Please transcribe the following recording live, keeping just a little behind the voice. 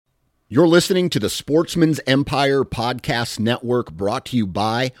You're listening to the Sportsman's Empire Podcast Network, brought to you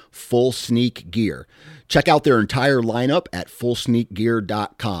by Full Sneak Gear. Check out their entire lineup at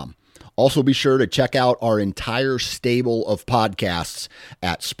fullsneakgear.com. Also be sure to check out our entire stable of podcasts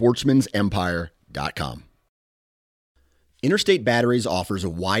at sportsmansempire.com. Interstate Batteries offers a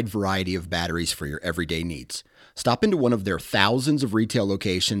wide variety of batteries for your everyday needs. Stop into one of their thousands of retail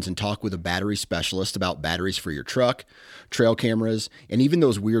locations and talk with a battery specialist about batteries for your truck, trail cameras, and even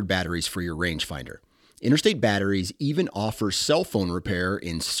those weird batteries for your rangefinder. Interstate Batteries even offers cell phone repair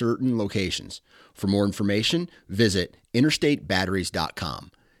in certain locations. For more information, visit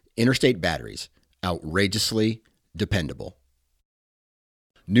interstatebatteries.com. Interstate Batteries, outrageously dependable.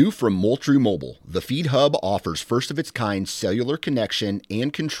 New from Moultrie Mobile, the Feed Hub offers first-of-its-kind cellular connection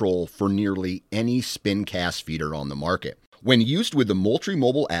and control for nearly any spin cast feeder on the market. When used with the Moultrie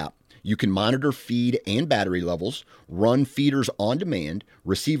Mobile app, you can monitor feed and battery levels, run feeders on demand,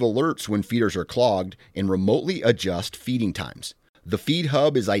 receive alerts when feeders are clogged, and remotely adjust feeding times. The Feed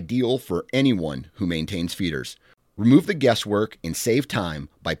Hub is ideal for anyone who maintains feeders. Remove the guesswork and save time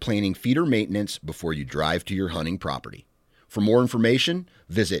by planning feeder maintenance before you drive to your hunting property. For more information,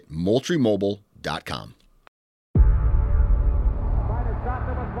 visit MoultrieMobile.com.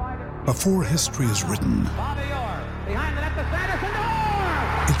 Before history is written,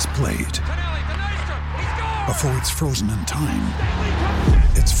 it's played. Before it's frozen in time,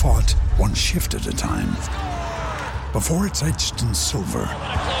 it's fought one shift at a time. Before it's etched in silver,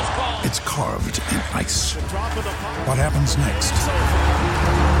 it's carved in ice. What happens next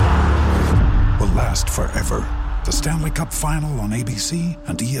will last forever. The Stanley Cup Final on ABC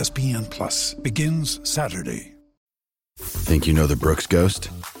and ESPN Plus begins Saturday. Think you know the Brooks Ghost?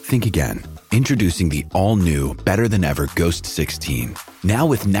 Think again. Introducing the all-new, better-than-ever Ghost 16. Now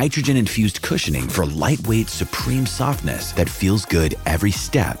with nitrogen-infused cushioning for lightweight, supreme softness that feels good every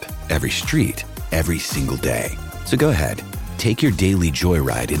step, every street, every single day. So go ahead, take your daily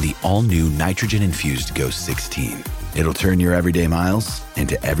joyride in the all-new nitrogen-infused Ghost 16. It'll turn your everyday miles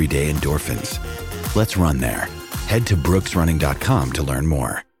into everyday endorphins. Let's run there. Head to brooksrunning.com to learn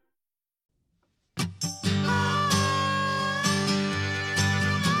more.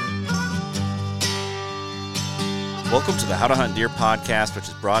 Welcome to the How to Hunt Deer podcast, which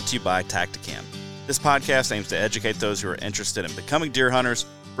is brought to you by Tacticam. This podcast aims to educate those who are interested in becoming deer hunters,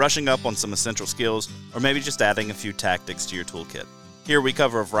 brushing up on some essential skills, or maybe just adding a few tactics to your toolkit. Here we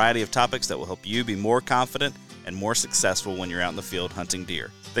cover a variety of topics that will help you be more confident and more successful when you're out in the field hunting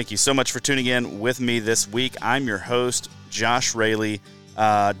deer. Thank you so much for tuning in with me this week. I'm your host, Josh Raley,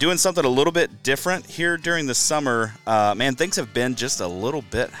 doing something a little bit different here during the summer. Things have been just a little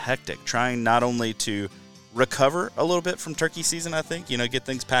bit hectic, trying not only to recover a little bit from turkey season, I think, get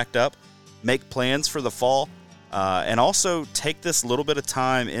things packed up, make plans for the fall, and also take this little bit of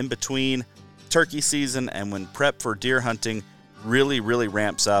time in between turkey season and when prep for deer hunting really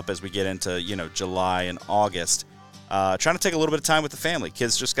ramps up as we get into, July and August. Trying to take a little bit of time with the family.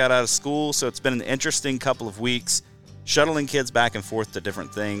 Kids just got out of school, so it's been an interesting couple of weeks, shuttling kids back and forth to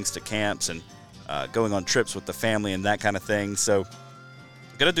different things, to camps, and going on trips with the family and that kind of thing. So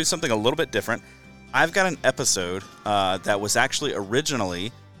I'm going to do something a little bit different. I've got an episode that was actually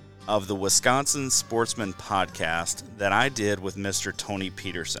originally of the Wisconsin Sportsman podcast that I did with Mr. Tony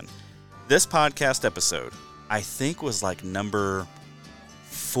Peterson. This podcast episode, I think, was like number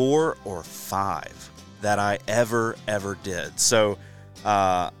 4 or 5 that I ever did. So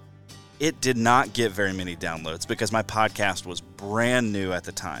it did not get very many downloads because my podcast was brand new at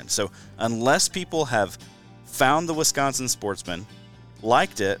the time. So unless people have found the Wisconsin Sportsman,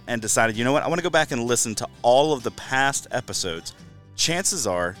 liked it, and decided, you know what, I want to go back and listen to all of the past episodes, chances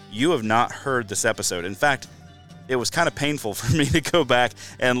are you have not heard this episode. In fact, it was kind of painful for me to go back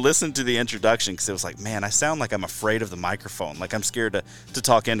and listen to the introduction because it was like, man, I sound like I'm afraid of the microphone, like I'm scared to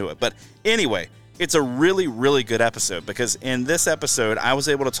talk into it. But anyway, it's a really good episode because in this episode, I was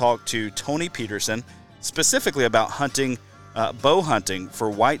able to talk to Tony Peterson specifically about hunting, bow hunting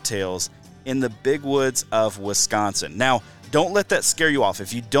for whitetails in the big woods of Wisconsin. Now, don't let that scare you off.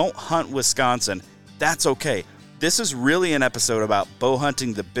 If you don't hunt Wisconsin, that's okay. This is really an episode about bow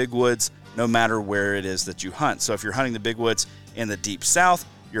hunting the big woods no matter where it is that you hunt. So if you're hunting the big woods in the deep south,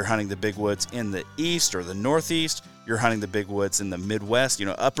 you're hunting the big woods in the east or the northeast, you're hunting the big woods in the Midwest,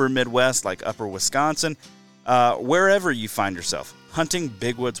 upper Midwest, like upper Wisconsin, wherever you find yourself, hunting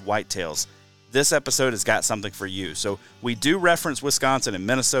big woods whitetails, this episode has got something for you. So we do reference Wisconsin and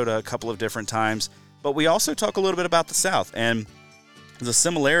Minnesota a couple of different times, but we also talk a little bit about the South and the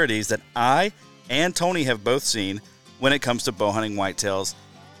similarities that I and Tony have both seen when it comes to bow hunting whitetails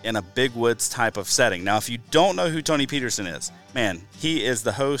in a big woods type of setting. Now, if you don't know who Tony Peterson is, man, he is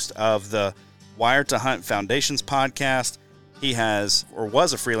the host of the Wire to Hunt Foundations podcast. He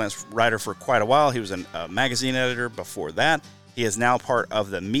was a freelance writer for quite a while. He was a magazine editor before that. He is now part of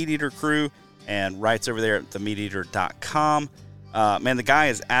the Meat Eater crew and writes over there at themeateater.com. Man, the guy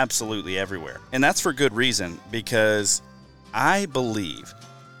is absolutely everywhere. And that's for good reason, because I believe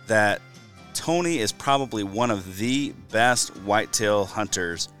that Tony is probably one of the best whitetail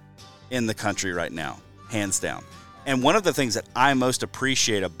hunters in the country right now, hands down. And one of the things that I most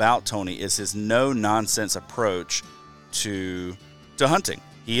appreciate about Tony is his no-nonsense approach to hunting.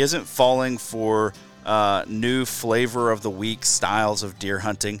 He isn't falling for new flavor of the week styles of deer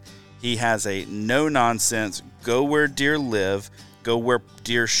hunting. He has a no-nonsense, go where deer live, go where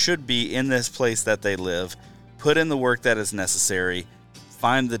deer should be in this place that they live, put in the work that is necessary,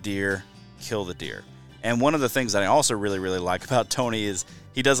 find the deer, kill the deer. And one of the things that I also really, really like about Tony is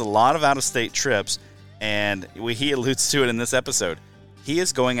he does a lot of out-of-state trips, and he alludes to it in this episode. He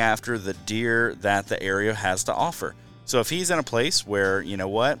is going after the deer that the area has to offer. So if he's in a place where, you know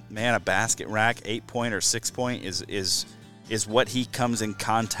what, man, a basket rack 8-point or 6-point is what he comes in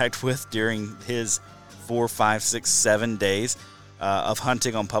contact with during his 4, 5, 6, 7 days of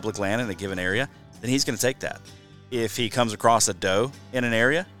hunting on public land in a given area, then he's going to take that. If he comes across a doe in an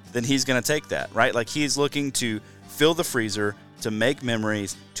area, then he's going to take that, right? Like, he's looking to fill the freezer, to make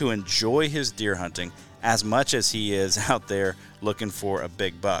memories, to enjoy his deer hunting as much as he is out there looking for a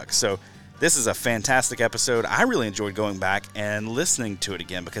big buck. So this is a fantastic episode. I really enjoyed going back and listening to it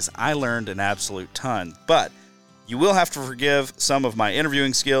again because I learned an absolute ton. But you will have to forgive some of my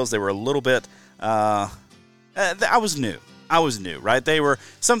interviewing skills. They were a little bit, I was new, right?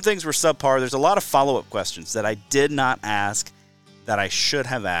 Some things were subpar. There's a lot of follow-up questions that I did not ask that I should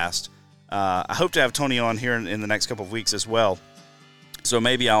have asked. I hope to have Tony on here in the next couple of weeks as well. So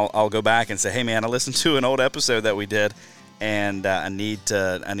maybe I'll go back and say, hey man, I listened to an old episode that we did, and I need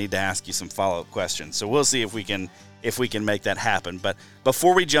to ask you some follow-up questions. So we'll see if we can make that happen. But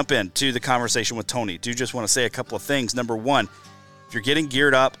before we jump into the conversation with Tony, do just want to say a couple of things. Number one, if you're getting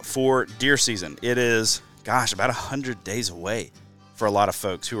geared up for deer season, it is, about 100 days away for a lot of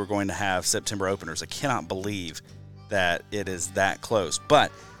folks who are going to have September openers. I cannot believe that it is that close.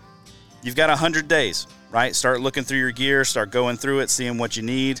 But you've got 100 days, right? Start looking through your gear, start going through it, seeing what you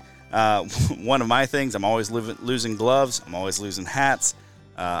need. One of my things, I'm always losing gloves. I'm always losing hats.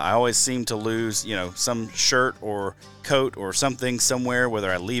 I always seem to lose, some shirt or coat or something somewhere,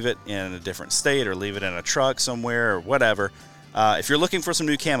 whether I leave it in a different state or leave it in a truck somewhere or whatever. If you're looking for some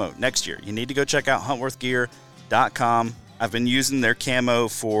new camo next year, you need to go check out huntworthgear.com. I've been using their camo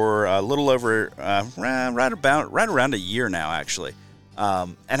for a little over, right around a year now, actually,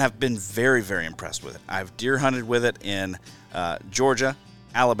 and have been very, very impressed with it. I've deer hunted with it in Georgia,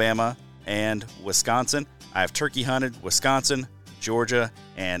 Alabama, and Wisconsin. I've turkey hunted Wisconsin, Georgia,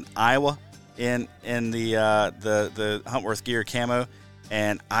 and Iowa in the Huntworth Gear camo,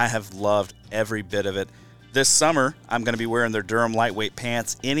 and I have loved every bit of it. This summer, I'm going to be wearing their Durham lightweight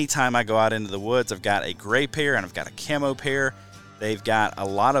pants anytime I go out into the woods. I've got a gray pair and I've got a camo pair. They've got a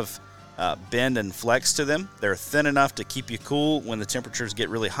lot of bend and flex to them. They're thin enough to keep you cool when the temperatures get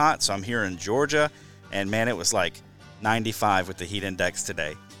really hot. So I'm here in Georgia, and man, it was like 95 with the heat index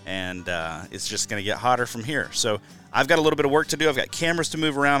today, and it's just going to get hotter from here. So I've got a little bit of work to do. I've got cameras to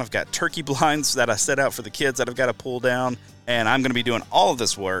move around. I've got turkey blinds that I set out for the kids that I've got to pull down, and I'm going to be doing all of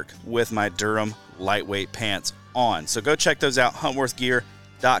this work with my Durham lightweight pants on. So go check those out,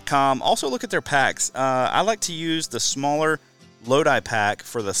 huntworthgear.com. Also look at their packs. I like to use the smaller Lodi pack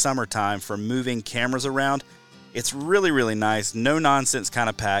for the summertime for moving cameras around. It's really, really nice, no-nonsense kind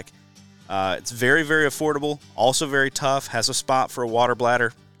of pack. It's very, very affordable, also very tough, has a spot for a water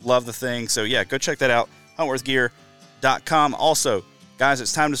bladder. Love the thing. So yeah, go check that out, huntworthgear.com. Also, guys,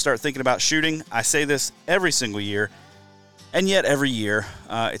 it's time to start thinking about shooting. I say this every single year, and yet every year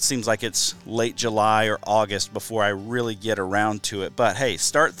it seems like it's late July or August before I really get around to it. But hey,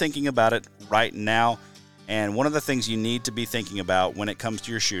 start thinking about it right now. And one of the things you need to be thinking about when it comes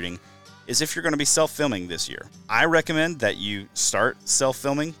to your shooting is if you're going to be self-filming this year. I recommend that you start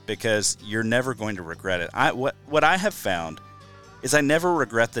self-filming because you're never going to regret it. What I have found is I never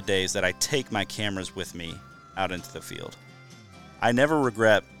regret the days that I take my cameras with me out into the field. I never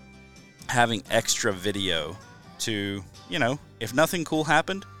regret having extra video to, if nothing cool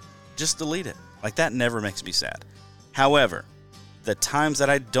happened, just delete it. Like, that never makes me sad. However, the times that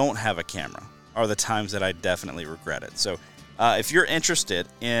I don't have a camera are the times that I definitely regret it. So if you're interested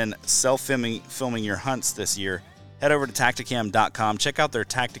in filming your hunts this year, head over to Tacticam.com. Check out their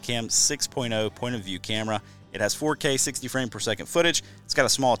Tacticam 6.0 point of view camera. It has 4K 60 frame per second footage. It's got a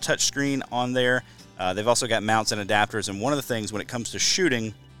small touch screen on there. They've also got mounts and adapters. And one of the things when it comes to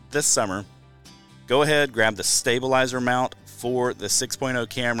shooting this summer, go ahead, grab the stabilizer mount for the 6.0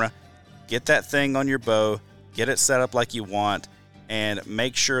 camera. Get that thing on your bow. Get it set up like you want. And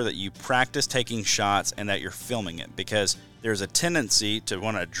make sure that you practice taking shots and that you're filming it. Because there's a tendency to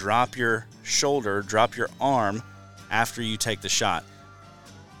want to drop your shoulder, drop your arm after you take the shot.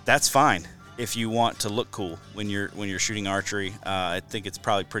 That's fine if you want to look cool when you're shooting archery. I think it's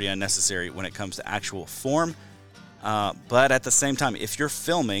probably pretty unnecessary when it comes to actual form. But at the same time, if you're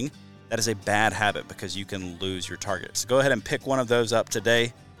filming, that is a bad habit because you can lose your target. So go ahead and pick one of those up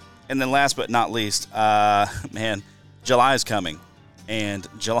today. And then last but not least, July is coming. And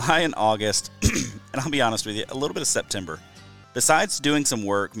July and August, and I'll be honest with you, a little bit of September. Besides doing some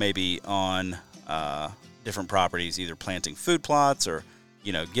work maybe on different properties, either planting food plots or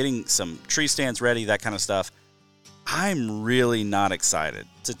getting some tree stands ready, that kind of stuff, I'm really not excited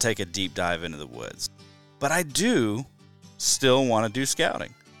to take a deep dive into the woods. But I do still want to do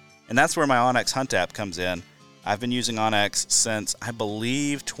scouting. And that's where my onX Hunt app comes in. I've been using onX since, I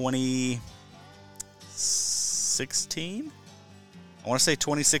believe, 2016? I want to say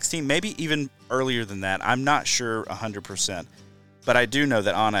 2016, maybe even earlier than that. I'm not sure 100%. But I do know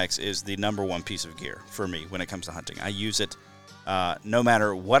that onX is the number one piece of gear for me when it comes to hunting. I use it no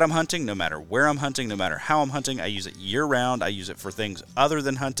matter what I'm hunting, no matter where I'm hunting, no matter how I'm hunting. I use it year-round. I use it for things other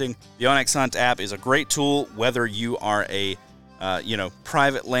than hunting. The onX Hunt app is a great tool, whether you are a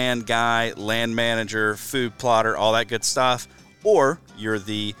private land guy, land manager, food plotter, all that good stuff, or you're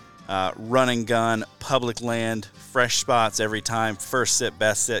the run and gun, public land, fresh spots every time, first sit,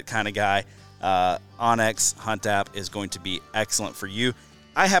 best sit kind of guy. onX Hunt app is going to be excellent for you.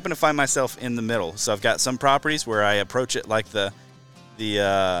 I happen to find myself in the middle. So I've got some properties where I approach it like the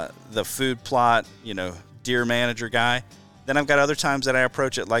food plot, deer manager guy. Then I've got other times that I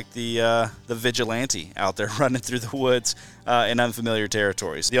approach it like the vigilante out there running through the woods in unfamiliar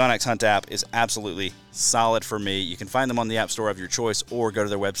territories. The onX Hunt app is absolutely solid for me. You can find them on the app store of your choice or go to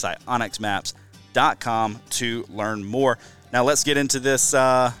their website, onxmaps.com, to learn more. Now let's get into this,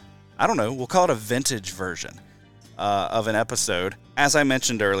 we'll call it a vintage version of an episode. As I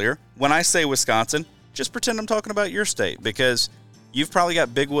mentioned earlier, when I say Wisconsin, just pretend I'm talking about your state, because you've probably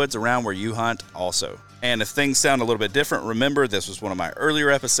got big woods around where you hunt also. And if things sound a little bit different, remember this was one of my earlier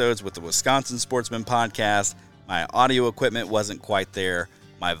episodes with the Wisconsin Sportsman podcast. My audio equipment wasn't quite there.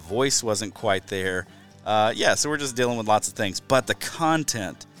 My voice wasn't quite there. So we're just dealing with lots of things. But the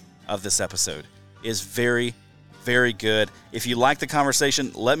content of this episode is very, very good. If you like the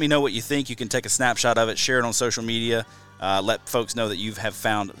conversation, let me know what you think. You can take a snapshot of it, share it on social media. Let folks know that you have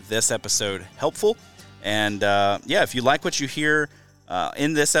found this episode helpful. And if you like what you hear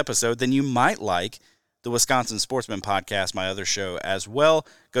in this episode, then you might like the Wisconsin Sportsman podcast, my other show as well.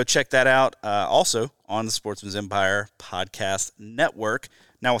 Go check that out. Also on the Sportsman's Empire Podcast Network.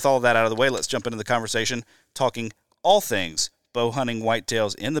 Now, with all of that out of the way, let's jump into the conversation, talking all things bow hunting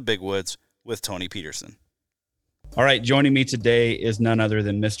whitetails in the big woods with Tony Peterson. All right, joining me today is none other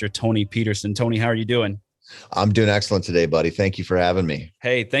than Mr. Tony Peterson. Tony, how are you doing? I'm doing excellent today, buddy. Thank you for having me.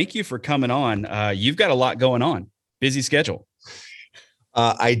 Hey, thank you for coming on. You've got a lot going on. Busy schedule.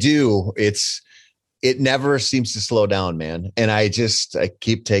 I do. It never seems to slow down, man. And I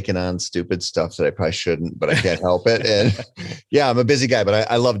keep taking on stupid stuff that I probably shouldn't, but I can't help it. And yeah, I'm a busy guy, but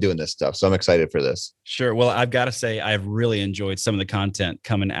I love doing this stuff. So I'm excited for this. Sure. Well, I've got to say, I've really enjoyed some of the content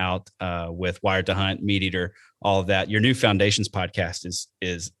coming out with Wired to Hunt, Meat Eater, all of that. Your new Foundations podcast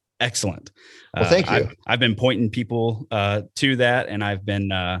is excellent. Well, thank you. I've been pointing people to that, and I've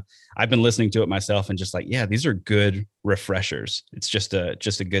been listening to it myself, and just like, yeah, these are good refreshers. It's just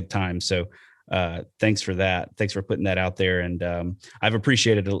a good time. So thanks for that. Thanks for putting that out there. And I've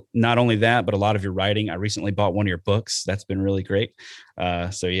appreciated not only that, but a lot of your writing. I recently bought one of your books. That's been really great.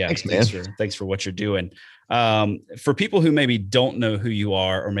 So yeah, thanks for what you're doing. For people who maybe don't know who you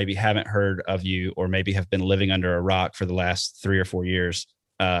are, or maybe haven't heard of you, or maybe have been living under a rock for the last 3 or 4 years,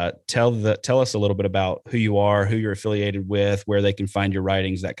 tell us a little bit about who you are, who you're affiliated with, where they can find your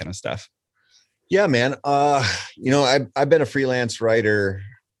writings, that kind of stuff. Yeah, man. I've been a freelance writer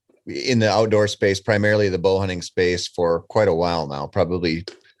in the outdoor space, primarily the bow hunting space, for quite a while now, probably,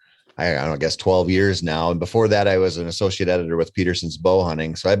 I guess 12 years now. And before that, I was an associate editor with Peterson's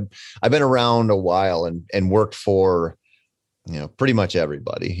Bowhunting. So I've been around a while and worked for pretty much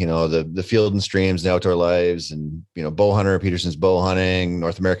everybody, the Field and Streams, the Outdoor Lives, and, Bowhunter, Peterson's Bowhunting,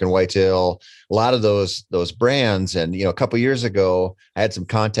 North American Whitetail, a lot of those brands. And, a couple of years ago, I had some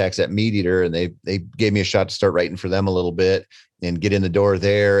contacts at Meat Eater, and they gave me a shot to start writing for them a little bit and get in the door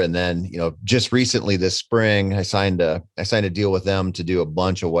there. And then, just recently this spring, I signed a deal with them to do a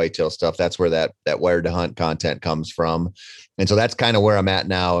bunch of whitetail stuff. That's where that Wired to Hunt content comes from. And so that's kind of where I'm at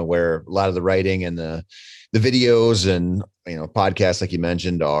now, and where a lot of the writing and the videos and, podcasts, like you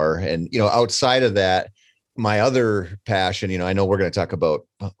mentioned, are. And, outside of that, my other passion, I know we're going to talk about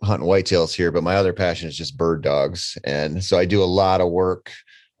hunting whitetails here, but my other passion is just bird dogs. And so I do a lot of work,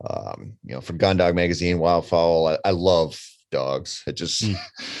 for Gun Dog Magazine, Wildfowl. I love dogs. It just,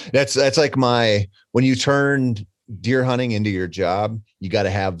 that's like when you turn deer hunting into your job, you got to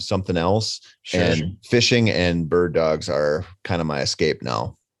have something else. Sure. And fishing and bird dogs are kind of my escape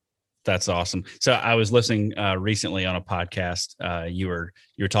now. That's awesome. So I was listening recently on a podcast. You were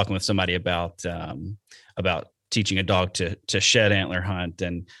talking with somebody about teaching a dog to shed antler hunt,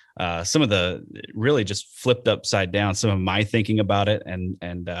 and some of the really just flipped upside down some of my thinking about it.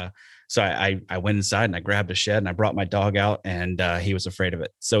 And so I went inside and I grabbed a shed and I brought my dog out, and he was afraid of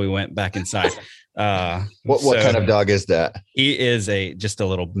it. So we went back inside. What kind of dog is that? He is just a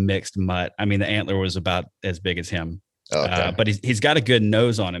little mixed mutt. I mean, the antler was about as big as him. Okay. But he's got a good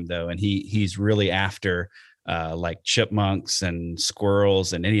nose on him though. And he's really after like chipmunks and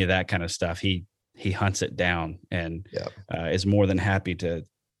squirrels and any of that kind of stuff. He hunts it down, and is more than happy to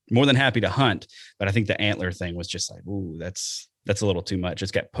hunt. But I think the antler thing was just like, ooh, that's a little too much.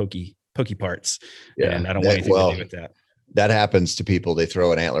 It's got pokey parts. Yeah. And I don't want anything to do with that. That happens to people. They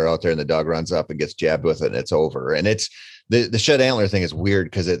throw an antler out there and the dog runs up and gets jabbed with it, and it's over. And it's the shed antler thing is weird,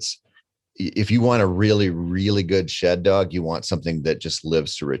 because if you want a really, really good shed dog, you want something that just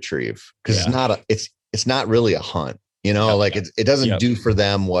lives to retrieve, because it's not really a hunt, it doesn't do for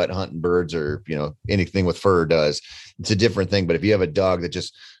them what hunting birds or, anything with fur does. It's a different thing. But if you have a dog that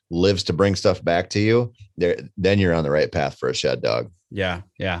just lives to bring stuff back to you, then you're on the right path for a shed dog. Yeah.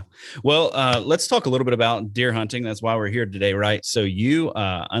 Yeah. Well, let's talk a little bit about deer hunting. That's why we're here today, right? So you,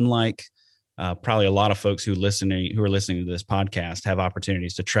 unlike probably a lot of folks who are listening to this podcast, have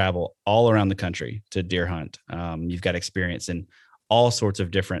opportunities to travel all around the country to deer hunt. You've got experience in all sorts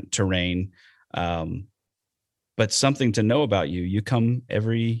of different terrain. But something to know about you come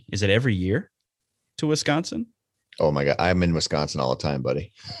every year to Wisconsin? Oh my God. I'm in Wisconsin all the time,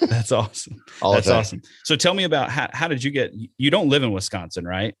 buddy. That's awesome. That's awesome. So tell me about how did you you don't live in Wisconsin,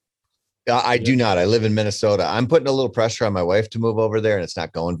 right? I do not. I live in Minnesota. I'm putting a little pressure on my wife to move over there, and it's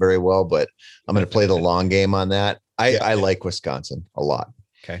not going very well, but I'm going to play the long game on that. I like Wisconsin a lot.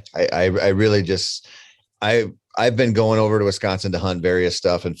 Okay. I really just, I've been going over to Wisconsin to hunt various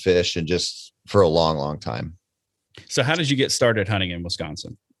stuff and fish, and just for a long, long time. So how did you get started hunting in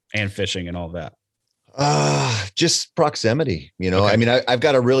Wisconsin and fishing and all that? Just proximity, Okay. I mean, I've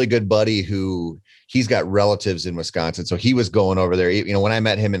got a really good buddy who he's got relatives in Wisconsin. So he was going over there. When I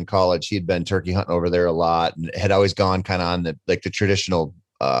met him in college, he'd been turkey hunting over there a lot and had always gone kind of on the traditional,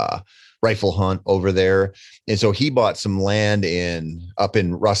 rifle hunt over there. And so he bought some land up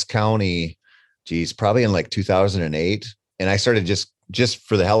in Rusk County, probably in like 2008. And I started just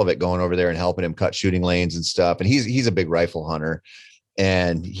for the hell of it going over there and helping him cut shooting lanes and stuff. And he's a big rifle hunter.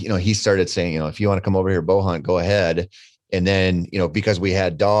 And, he started saying, if you want to come over here, bow hunt, go ahead. And then, because we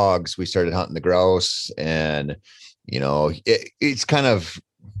had dogs, we started hunting the grouse, and, it's kind of,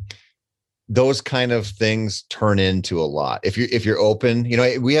 those kind of things turn into a lot. If you're open,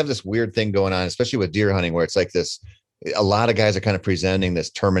 we have this weird thing going on, especially with deer hunting, where it's like this, a lot of guys are kind of presenting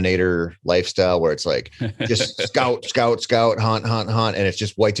this Terminator lifestyle where it's like just scout, hunt. And it's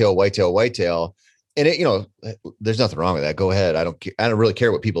just whitetail. And there's nothing wrong with that. Go ahead. I don't really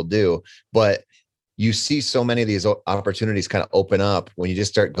care what people do, but you see so many of these opportunities kind of open up when you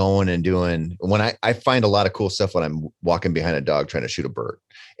just start going and doing. When I find a lot of cool stuff when I'm walking behind a dog trying to shoot a bird.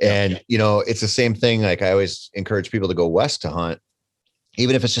 And, it's the same thing. Like I always encourage people to go west to hunt,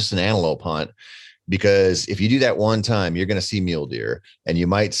 even if it's just an antelope hunt, because if you do that one time, you're going to see mule deer, and you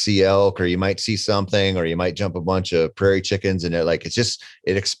might see elk, or you might see something, or you might jump a bunch of prairie chickens. And it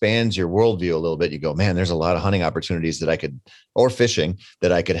expands your worldview a little bit. You go, man, there's a lot of hunting opportunities or fishing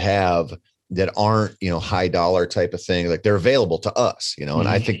that I could have that aren't, high dollar type of thing. Like they're available to us, and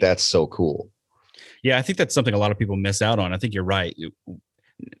I think that's so cool. Yeah. I think that's something a lot of people miss out on. I think you're right.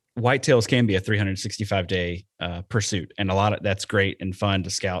 Whitetails can be a 365-day pursuit, and that's great and fun to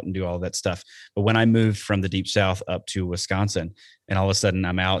scout and do all that stuff. But when I moved from the deep South up to Wisconsin, and all of a sudden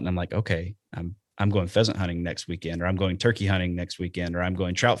I'm out and I'm like, okay, I'm I'm going pheasant hunting next weekend, or I'm going turkey hunting next weekend, or I'm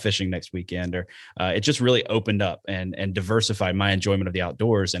going trout fishing next weekend, or it just really opened up and diversified my enjoyment of the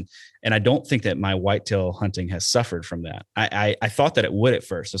outdoors. And I don't think that my whitetail hunting has suffered from that. I thought that it would at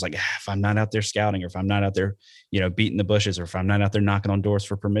first. I was like, if I'm not out there scouting, or if I'm not out there, beating the bushes, or if I'm not out there knocking on doors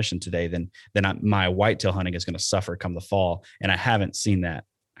for permission today, then my whitetail hunting is going to suffer come the fall. And I haven't seen that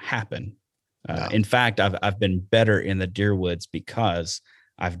happen. No. In fact, I've been better in the deer woods because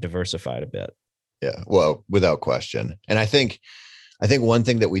I've diversified a bit. Yeah, well, without question. And I think one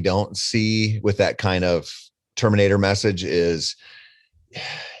thing that we don't see with that kind of Terminator message is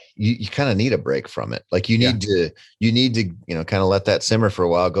you kind of need a break from it. Like you need to, kind of let that simmer for a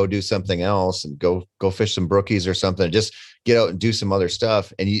while, go do something else, and go fish some brookies or something. Just get out and do some other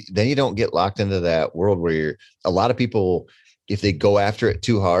stuff. And then you don't get locked into that world where a lot of people, if they go after it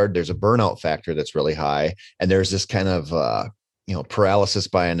too hard, there's a burnout factor that's really high. And there's this kind of, paralysis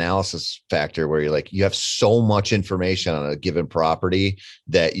by analysis factor where you have so much information on a given property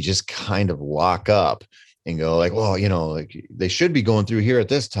that you just kind of lock up and go like, well, they should be going through here at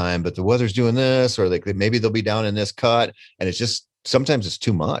this time, but the weather's doing this, or maybe they'll be down in this cut. And it's just, sometimes it's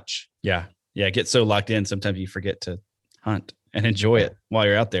too much. Yeah. Yeah. Get so locked in. Sometimes you forget to hunt and enjoy it while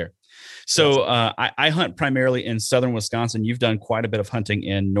you're out there. So I hunt primarily in southern Wisconsin. You've done quite a bit of hunting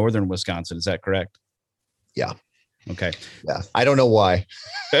in northern Wisconsin. Is that correct? Yeah. Okay. Yeah. I don't know why.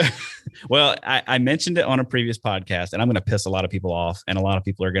 Well, I mentioned it on a previous podcast, and I'm going to piss a lot of people off, and a lot of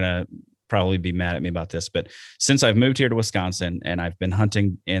people are going to probably be mad at me about this. But since I've moved here to Wisconsin and I've been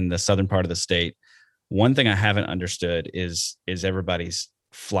hunting in the southern part of the state, one thing I haven't understood is everybody's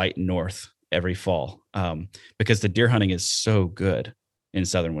flight north every fall, because the deer hunting is so good in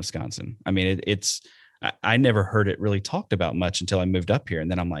southern Wisconsin. I mean, I never heard it really talked about much until I moved up here. And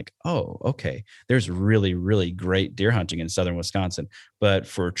then I'm like, oh, okay, there's really, really great deer hunting in southern Wisconsin. But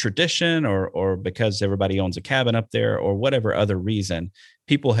for tradition or because everybody owns a cabin up there or whatever other reason,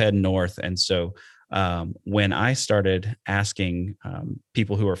 people head north. And so when I started asking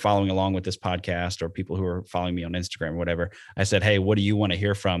people who are following along with this podcast or people who are following me on Instagram or whatever, I said, hey, what do you want to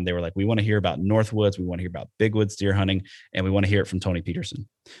hear from? They were like, we want to hear about Northwoods. We want to hear about Big Woods deer hunting. And we want to hear it from Tony Peterson.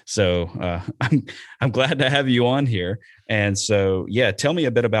 So I'm glad to have you on here. And so, yeah, tell me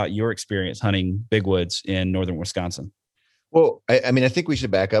a bit about your experience hunting Big Woods in northern Wisconsin. Well, I mean, I think we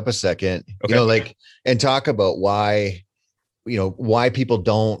should back up a second, okay. And talk about why people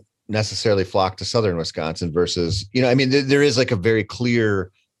don't necessarily flock to southern Wisconsin versus, there is like a very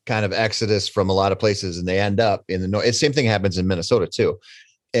clear kind of exodus from a lot of places, and they end up in the north. It's same thing happens in Minnesota too.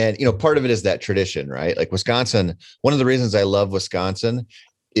 And, part of it is that tradition, right? Like Wisconsin, one of the reasons I love Wisconsin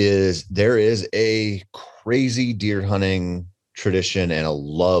is there is a crazy deer hunting tradition and a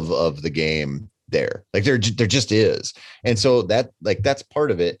love of the game there. Like there just is. And so that's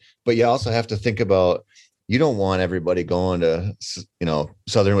part of it. But you also have to think about, you don't want everybody going to,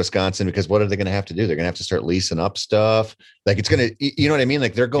 southern Wisconsin, because what are they going to have to do? They're going to have to start leasing up stuff. Like it's going to, you know what I mean?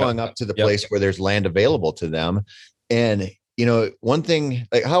 Like they're going up to the place where there's land available to them. And, one thing,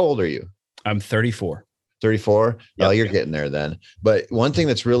 like, how old are you? I'm 34. 34. Well, you're getting there then. But one thing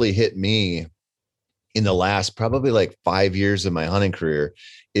that's really hit me in the last probably like 5 years of my hunting career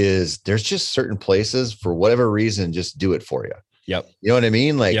is there's just certain places for whatever reason, just do it for you. Yep. You know what I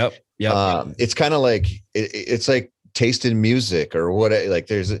mean? Like, Yep. It's kind of like, it's like tasting music or what, like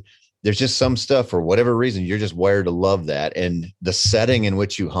there's just some stuff for whatever reason, you're just wired to love that. And the setting in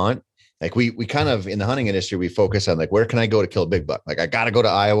which you hunt, like we kind of, in the hunting industry, we focus on like, where can I go to kill a big buck? Like I got to go to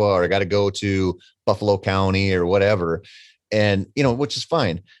Iowa, or I got to go to Buffalo County or whatever. And, which is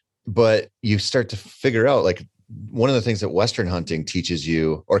fine. But you start to figure out, like, one of the things that Western hunting teaches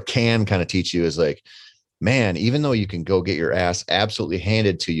you, or can kind of teach you, is like, man, even though you can go get your ass absolutely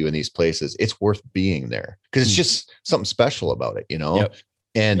handed to you in these places, it's worth being there because it's just something special about it, Yep.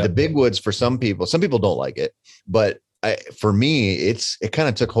 And the big woods, for some people don't like it, but for me, it kind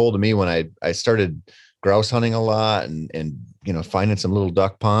of took hold of me when I started grouse hunting a lot and finding some little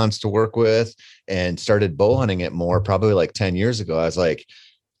duck ponds to work with, and started bow hunting it more, probably like 10 years ago. I was like,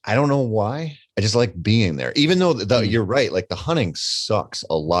 I don't know why. I just like being there, even though you're right. Like the hunting sucks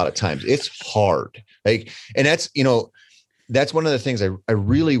a lot of times. It's hard. Like, and that's one of the things I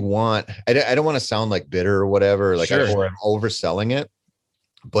really want. I don't want to sound like bitter or whatever, like or I'm overselling it,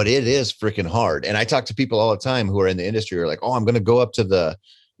 but it is freaking hard. And I talk to people all the time who are in the industry who are like, oh, I'm going to go up to the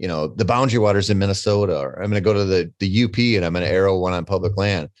boundary waters in Minnesota, or I'm going to go to the UP and I'm going to arrow one on public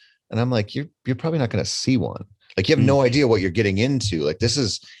land. And I'm like, you're probably not going to see one. Like you have no idea what you're getting into. Like this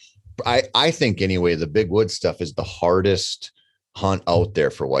is, I think anyway, the big wood stuff is the hardest hunt out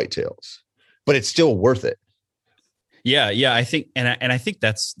there for whitetails, but it's still worth it. Yeah. I think, and I think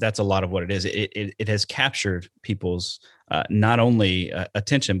that's a lot of what it is. It has captured people's not only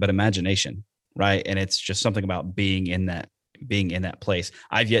attention but imagination, right? And it's just something about being in that place.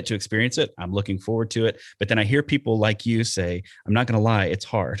 I've yet to experience it. I'm looking forward to it. But then I hear people like you say, I'm not going to lie, it's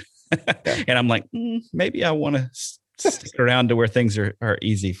hard. And I'm like, maybe I want to stick around to where things are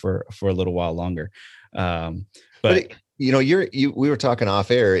easy for a little while longer. But you know, we were talking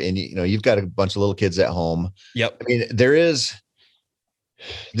off air, and you know, you've got a bunch of little kids at home. Yep. I mean, there is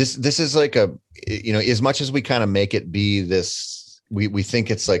this is like you know, as much as we kind of make it be this, we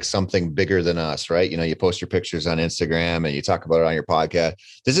think it's like something bigger than us, right? You know, you post your pictures on Instagram and you talk about it on your podcast.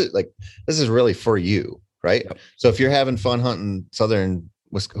 This is really for you, right? Yep. So if you're having fun hunting southern,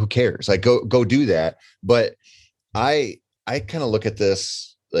 who cares? Like go do that. But I kind of look at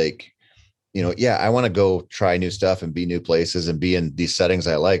this like, you know, yeah, I want to go try new stuff and be new places and be in these settings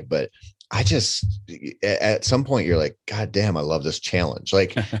I like. But I just, at some point you're like, God damn, I love this challenge.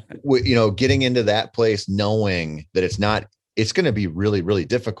 Like, you know, getting into that place, knowing that it's going to be really, really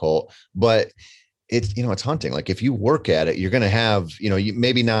difficult, but it's, you know, it's hunting. Like if you work at it, you're going to have, you know,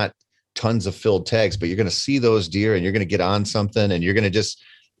 maybe not tons of filled tags, but you're going to see those deer and you're going to get on something and you're going to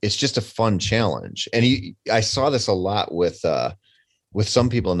it's just a fun challenge. And I saw this a lot with some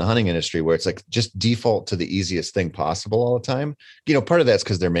people in the hunting industry where it's like just default to the easiest thing possible all the time. You know, part of that's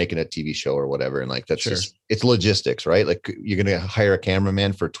because they're making a TV show or whatever. And like, that's just, it's logistics, right? Like you're going to hire a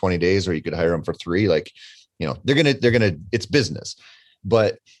cameraman for 20 days or you could hire them for 3. Like, you know, they're going to, it's business.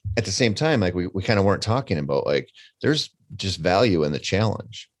 But at the same time, like we kind of weren't talking about, like, there's just value in the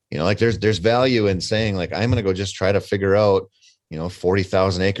challenge, you know, like there's value in saying like, I'm going to go just try to figure out, you know,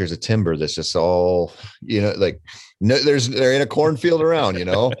 40,000 acres of timber. That's just all, you know, like they're in a cornfield around, you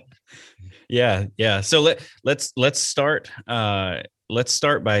know? Yeah. So let's start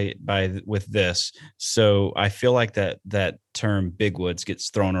with this. So I feel like that term big woods gets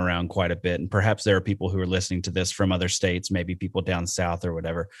thrown around quite a bit. And perhaps there are people who are listening to this from other states, maybe people down south or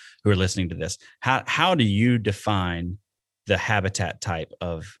whatever, who are listening to this. How do you define the habitat type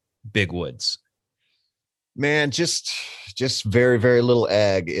of big woods? Man, just very, very little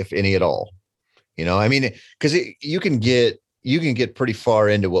ag, if any at all. You know, I mean, because you can get pretty far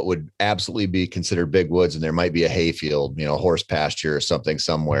into what would absolutely be considered big woods, and there might be a hayfield, you know, horse pasture or something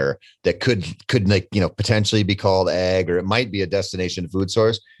somewhere that could like, you know, potentially be called ag, or it might be a destination food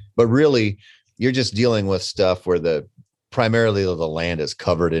source. But really, you're just dealing with stuff where primarily the land is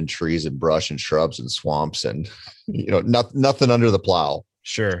covered in trees and brush and shrubs and swamps, and you know, nothing under the plow.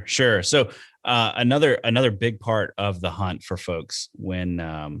 Sure. So another big part of the hunt for folks when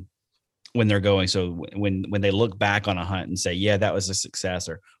they're going, so when they look back on a hunt and say, yeah, that was a success,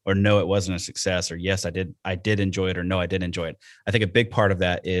 or no, it wasn't a success, or yes, I did enjoy it, or no, I did enjoy it. I think a big part of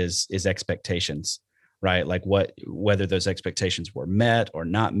that is expectations, right? Like whether those expectations were met or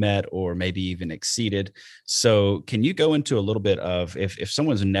not met, or maybe even exceeded. So can you go into a little bit of if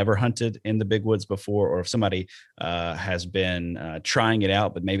someone's never hunted in the big woods before, or if somebody has been trying it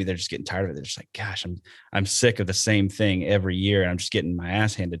out, but maybe they're just getting tired of it. They're just like, gosh, I'm sick of the same thing every year, and I'm just getting my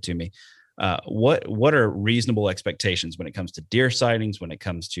ass handed to me. What are reasonable expectations when it comes to deer sightings, when it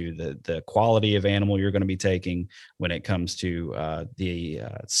comes to the quality of animal you're going to be taking, when it comes to the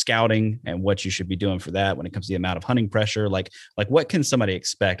scouting and what you should be doing for that, when it comes to the amount of hunting pressure, like what can somebody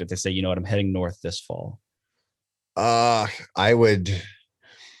expect if they say, you know what, I'm heading north this fall? I don't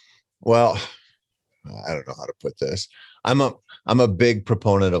know how to put this. I'm a big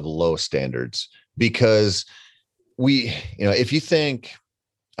proponent of low standards, because if you think,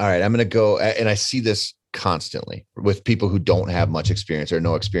 all right, I'm going to go, and I see this constantly with people who don't have much experience or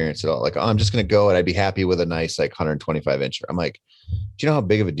no experience at all. Like, oh, I'm just going to go and I'd be happy with a nice, like 125 incher. I'm like, do you know how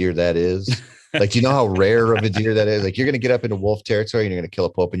big of a deer that is? Like, do you know how rare of a deer that is? Like, you're going to get up into wolf territory and you're going to kill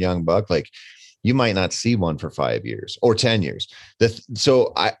a Pope and young buck. Like, you might not see one for 5 years or 10 years.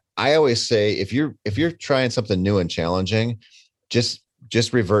 So I always say, if you're trying something new and challenging, just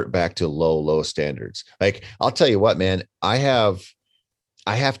revert back to low standards. Like, I'll tell you what, man, I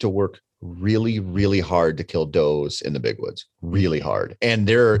have to work really, really hard to kill does in the big woods, really hard. And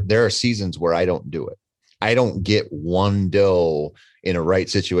there are seasons where I don't do it. I don't get one doe in a right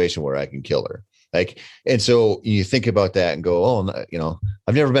situation where I can kill her. Like, and so you think about that and go, oh, you know,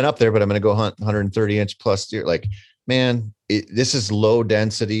 I've never been up there, but I'm going to go hunt 130 inch plus deer. Like, man, this is low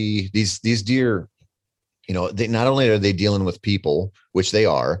density. These deer, you know, not only are they dealing with people, which they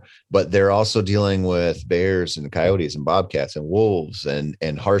are, but they're also dealing with bears and coyotes and bobcats and wolves and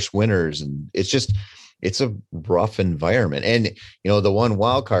harsh winters. And it's a rough environment. And, you know, the one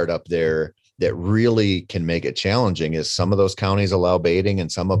wild card up there that really can make it challenging is some of those counties allow baiting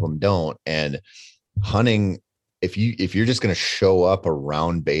and some of them don't. And hunting if you're just going to show up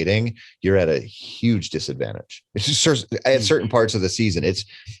around baiting, you're at a huge disadvantage. It's just at certain parts of the season.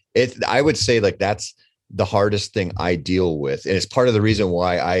 I would say like that's the hardest thing I deal with. And it's part of the reason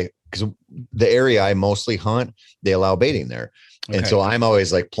why because the area I mostly hunt, they allow baiting there. Okay. And so I'm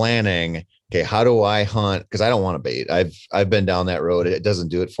always like planning, okay, how do I hunt? Because I don't want to bait. I've been down that road. It doesn't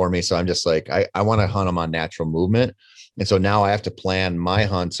do it for me. So I'm just like, I want to hunt them on natural movement. And so now I have to plan my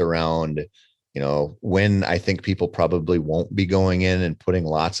hunts around, when I think people probably won't be going in and putting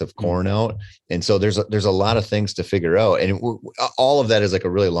lots of corn out. And so there's a lot of things to figure out. And all of that is like a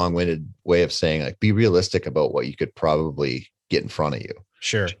really long-winded way of saying, like, be realistic about what you could probably get in front of you.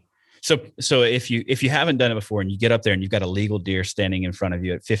 Sure. So if you haven't done it before and you get up there and you've got a legal deer standing in front of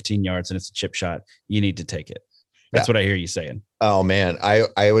you at 15 yards and it's a chip shot, you need to take it. That's what I hear you saying. Oh man.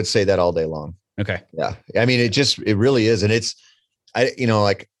 I would say that all day long. Okay. Yeah. I mean, it really is. And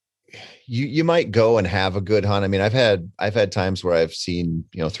you might go and have a good hunt. I mean, I've had times where I've seen,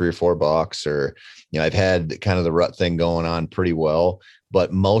 3 or 4 bucks, or, I've had kind of the rut thing going on pretty well,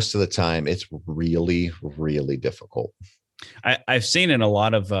 but most of the time it's really, really difficult. I've seen in a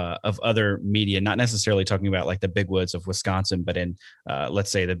lot of other media, not necessarily talking about like the big woods of Wisconsin, but in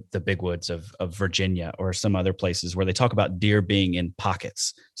let's say the big woods of Virginia or some other places where they talk about deer being in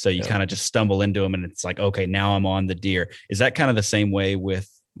pockets. So you kind of just stumble into them and it's like, okay, now I'm on the deer. Is that kind of the same way with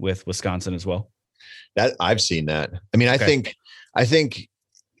Wisconsin as well? That I've seen that. I mean, okay. I think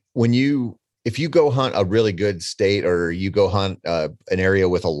if you go hunt a really good state, or you go hunt an area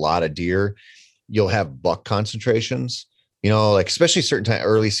with a lot of deer, you'll have buck concentrations. Like especially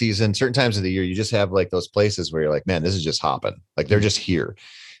early season, certain times of the year, you just have like those places where you're like, man, this is just hopping. Like they're just here,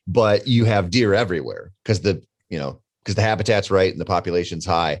 but you have deer everywhere because the habitat's right and the population's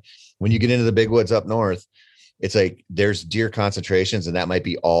high. When you get into the big woods up north, it's like there's deer concentrations, and that might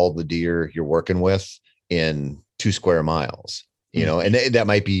be all the deer you're working with in 2 square miles, and that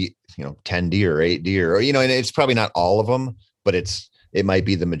might be, 10 deer or 8 deer, or, and it's probably not all of them, but it might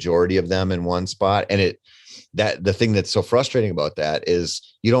be the majority of them in one spot. And the thing that's so frustrating about that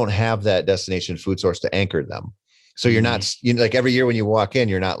is you don't have that destination food source to anchor them. So you're not, like every year when you walk in,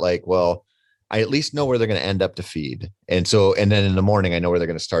 you're not like, well, I at least know where they're going to end up to feed. And then in the morning, I know where they're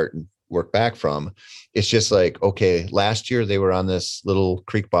going to start and work back from. It's just like, okay, last year they were on this little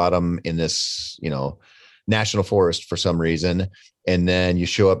creek bottom in this, national forest for some reason. And then you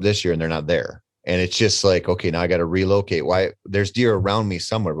show up this year and they're not there. And it's just like, okay, now I got to relocate. Why? There's deer around me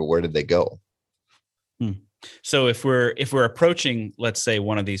somewhere, but where did they go? So if we're approaching, let's say,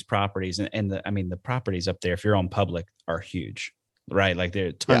 one of these properties, and the properties up there, if you're on public, are huge, right? Like there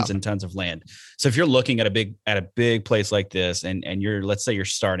are tons and tons of land. So if you're looking at a big place like this, and let's say you're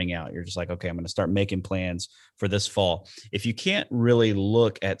starting out, you're just like, okay, I'm going to start making plans for this fall. If you can't really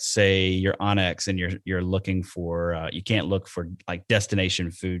look at, say, your Onyx, and you're looking for, you can't look for like destination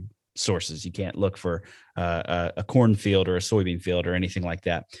food sources. You can't look for a cornfield or a soybean field or anything like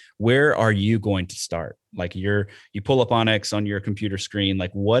that. Where are you going to start? Like you pull up Onyx on your computer screen.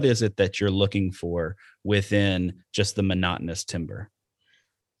 Like what is it that you're looking for within just the monotonous timber?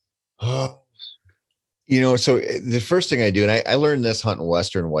 So the first thing I do, and I learned this hunting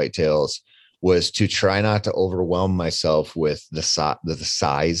Western whitetails, was to try not to overwhelm myself with the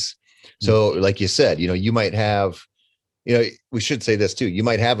size. So like you said, you might have, we should say this too. You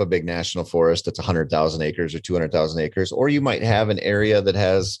might have a big national forest that's 100,000 acres or 200,000 acres, or you might have an area that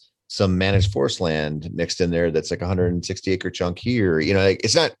has some managed forest land mixed in there that's like 160 acre chunk here.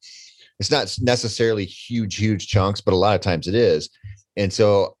 It's not necessarily huge chunks, but a lot of times it is. And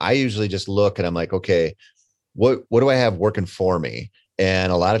so I usually just look and I'm like, okay, what do I have working for me?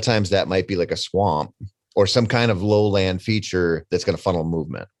 And a lot of times that might be like a swamp or some kind of lowland feature that's going to funnel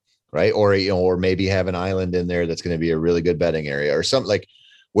movement. Right. Or maybe have an island in there that's going to be a really good bedding area or something. Like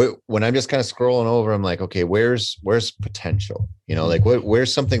when I'm just kind of scrolling over, I'm like, okay, where's potential, like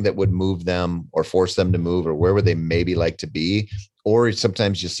where's something that would move them or force them to move, or where would they maybe like to be? Or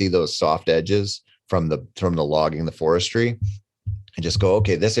sometimes you see those soft edges from the logging, the forestry, and just go,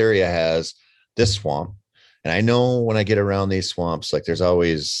 okay, this area has this swamp. And I know when I get around these swamps, like there's going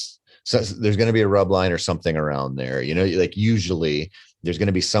to be a rub line or something around there, like usually there's going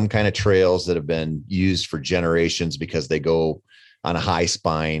to be some kind of trails that have been used for generations because they go on a high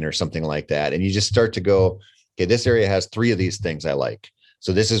spine or something like that. And you just start to go, okay, this area has 3 of these things I like.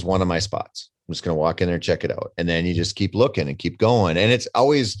 So this is one of my spots. I'm just going to walk in there and check it out. And then you just keep looking and keep going. And it's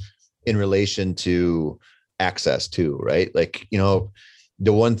always in relation to access too, right? Like,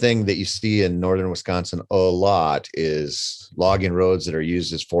 the one thing that you see in northern Wisconsin a lot is logging roads that are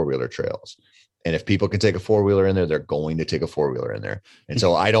used as 4-wheeler trails. And if people can take a 4-wheeler in there, they're going to take a 4-wheeler in there. And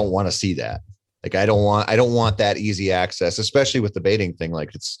so I don't want to see that. Like I don't want that easy access, especially with the baiting thing.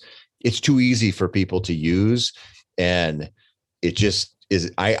 Like it's too easy for people to use. And it just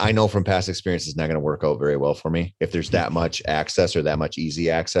is, I know from past experience, it's not going to work out very well for me. If there's that much access or that much easy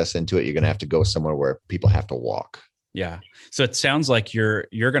access into it, you're going to have to go somewhere where people have to walk. Yeah. So it sounds like you're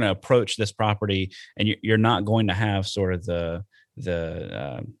going to approach this property and you're not going to have sort of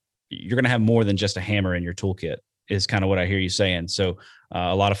you're going to have more than just a hammer in your toolkit is kind of what I hear you saying. So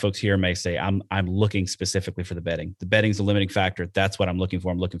a lot of folks here may say, I'm looking specifically for the bedding. The bedding's a limiting factor. That's what I'm looking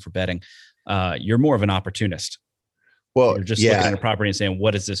for. I'm looking for bedding. You're more of an opportunist. Well, you're just looking at a property and saying,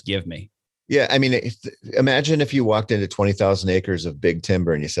 what does this give me? Yeah. I mean, imagine if you walked into 20,000 acres of big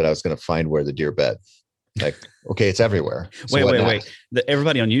timber and you said, I was going to find where the deer bed. Like, okay, it's everywhere. So wait.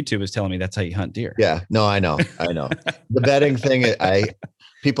 Everybody on YouTube is telling me that's how you hunt deer. Yeah, no, I know. The bedding thing,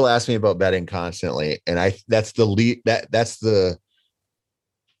 people ask me about bedding constantly. And that's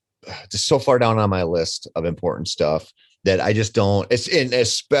just so far down on my list of important stuff that I just don't,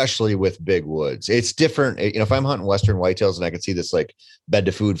 especially with big woods, it's different. You know, if I'm hunting Western whitetails and I can see this like bed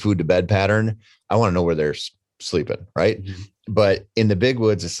to food, food to bed pattern, I want to know where they're sleeping. Right. Mm-hmm. But in the big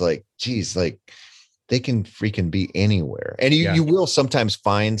woods, it's like, geez, like they can freaking be anywhere. And you will sometimes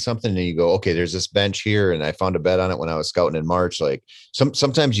find something and you go, okay, there's this bench here. And I found a bed on it when I was scouting in March. Like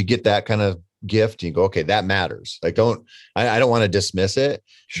sometimes you get that kind of gift and you go, okay, that matters. Like, I don't want to dismiss it,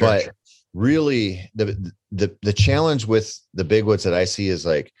 but really the challenge with the big woods that I see is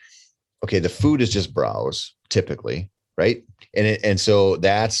like, okay, the food is just browse typically. Right. And so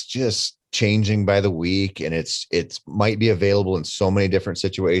that's just changing by the week. And it's might be available in so many different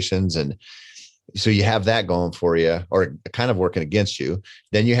situations. And so you have that going for you or kind of working against you.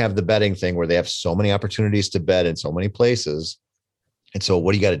 Then you have the bedding thing where they have so many opportunities to bed in so many places. And so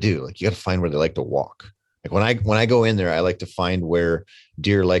what do you got to do? Like you got to find where they like to walk. Like when I go in there, I like to find where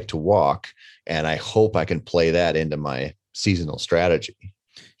deer like to walk. And I hope I can play that into my seasonal strategy.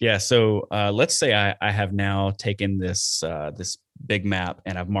 Yeah. So let's say I have now taken this big map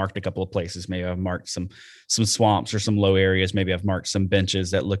and I've marked a couple of places. Maybe I've marked some swamps or some low areas. Maybe I've marked some benches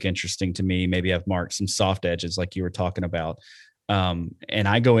that look interesting to me. Maybe I've marked some soft edges like you were talking about. And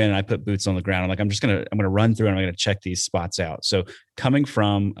I go in and I put boots on the ground. I'm like, I'm going to run through and I'm going to check these spots out. So coming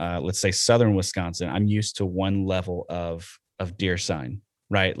from, let's say southern Wisconsin, I'm used to one level of deer sign,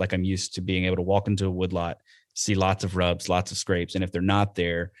 right? Like I'm used to being able to walk into a woodlot, see lots of rubs, lots of scrapes. And if they're not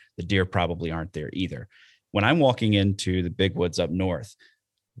there, the deer probably aren't there either. When I'm walking into the big woods up north,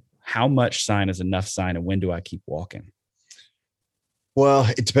 how much sign is enough sign and when do I keep walking? Well,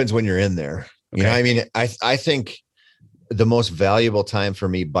 it depends when you're in there. Okay. You know, I mean, I think the most valuable time for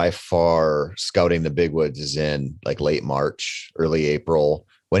me by far scouting the big woods is in like late March, early April,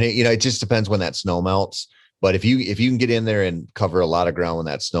 when it just depends when that snow melts. But if you can get in there and cover a lot of ground when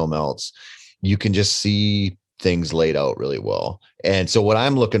that snow melts, you can just see things laid out really well. And so what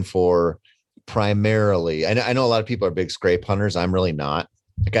I'm looking for primarily, I know a lot of people are big scrape hunters. I'm really not.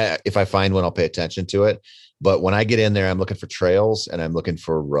 Like if I find one, I'll pay attention to it. But when I get in there, I'm looking for trails and I'm looking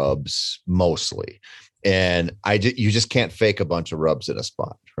for rubs mostly. And you just can't fake a bunch of rubs in a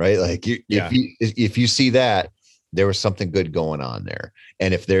spot, right? Like if you see that, there was something good going on there.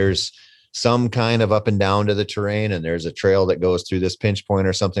 And if there's some kind of up and down to the terrain and there's a trail that goes through this pinch point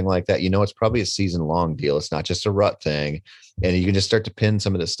or something like that, it's probably a season long deal. It's not just a rut thing. And you can just start to pin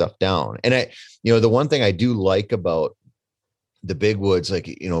some of this stuff down. And the one thing I do like about the big woods, like,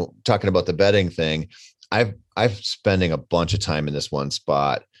 talking about the bedding thing, I've spending a bunch of time in this one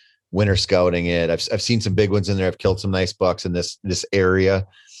spot, winter scouting it. I've seen some big ones in there. I've killed some nice bucks in this area.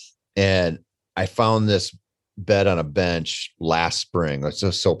 And I found this bed on a bench last spring.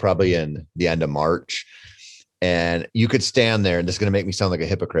 So probably in the end of March. And you could stand there, and this is going to make me sound like a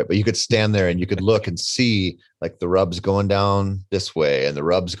hypocrite, but you could stand there and you could look and see like the rubs going down this way and the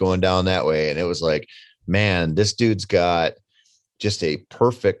rubs going down that way. And it was like, man, this dude's got just a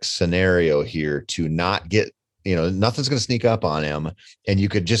perfect scenario here to not get, nothing's going to sneak up on him. And you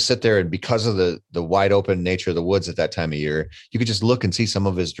could just sit there, and because of the wide open nature of the woods at that time of year, you could just look and see some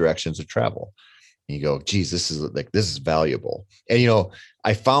of his directions of travel. And you go, geez, this is valuable. And,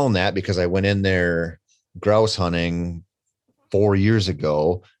 I found that because I went in there grouse hunting 4 years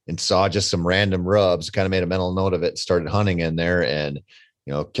ago and saw just some random rubs, kind of made a mental note of it, started hunting in there and,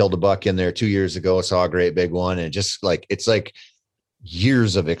 killed a buck in there 2 years ago, saw a great big one. And just like, it's like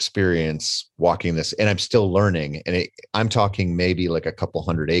years of experience walking this, and I'm still learning. And I'm talking maybe like a couple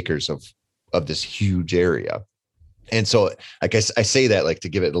 100 acres of this huge area. And so I guess I say that like to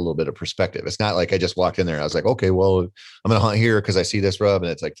give it a little bit of perspective. It's not like I just walked in there and I was like, okay, well, I'm going to hunt here because I see this rub.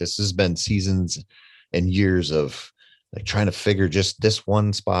 And it's like, this has been seasons and years of like trying to figure just this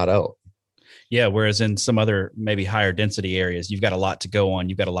one spot out. Yeah. Whereas in some other maybe higher density areas, you've got a lot to go on.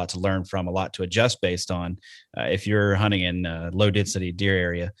 You've got a lot to learn from, a lot to adjust based on. If you're hunting in a low density deer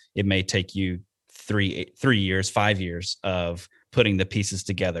area, it may take you 3 years, 5 years of putting the pieces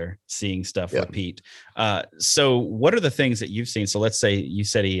together, seeing stuff repeat. So what are the things that you've seen? So let's say you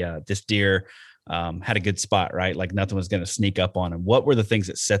said this deer had a good spot, right? Like nothing was going to sneak up on him. What were the things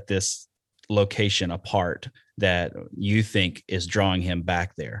that set this location apart that you think is drawing him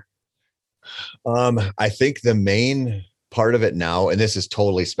back there? I think the main part of it now, and this is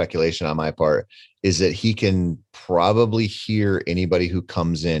totally speculation on my part, is that he can probably hear anybody who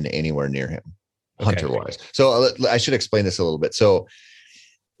comes in anywhere near him, hunter wise. So I should explain this a little bit. So,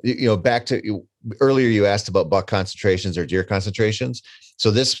 back to earlier, you asked about buck concentrations or deer concentrations. So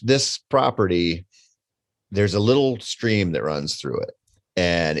this property, there's a little stream that runs through it.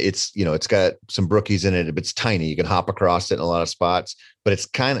 And it's got some brookies in it, but it's tiny. You can hop across it in a lot of spots, but it's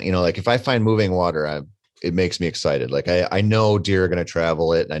kind of, like if I find moving water, it makes me excited. Like I know deer are going to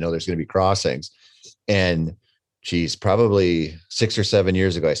travel it, and I know there's going to be crossings. And geez, probably 6 or 7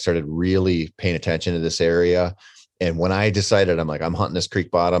 years ago, I started really paying attention to this area. And when I decided, I'm hunting this creek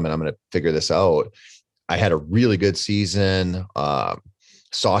bottom and I'm going to figure this out, I had a really good season.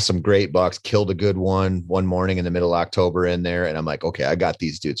 Saw some great bucks, killed a good one morning in the middle of October in there. And I'm like, okay, I got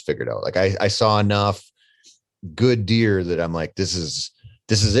these dudes figured out. Like I saw enough good deer that I'm like, this is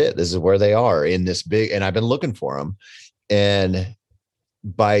it. This is where they are in this big, and I've been looking for them. And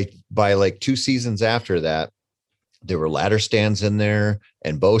by like 2 seasons after that, there were ladder stands in there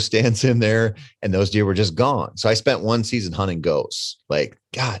and bow stands in there, and those deer were just gone. So I spent 1 season hunting ghosts. Like,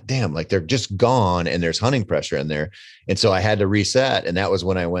 God damn, like they're just gone, and there's hunting pressure in there. And so I had to reset. And that was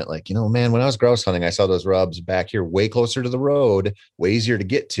when I went like, man, when I was grouse hunting, I saw those rubs back here way closer to the road, way easier to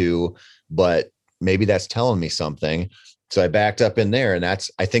get to, but maybe that's telling me something. So I backed up in there, and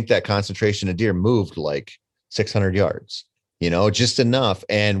I think that concentration of deer moved like 600 yards, just enough.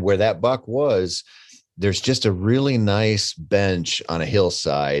 And where that buck was, there's just a really nice bench on a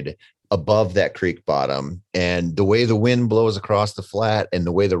hillside above that creek bottom. And the way the wind blows across the flat and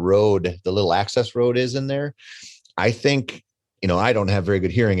the way the little access road is in there, I think, I don't have very good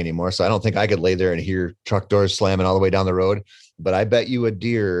hearing anymore. So I don't think I could lay there and hear truck doors slamming all the way down the road. But I bet you a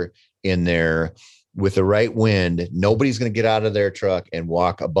deer in there with the right wind, nobody's going to get out of their truck and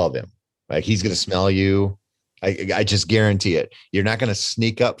walk above him. Like he's going to smell you. I just guarantee it. You're not going to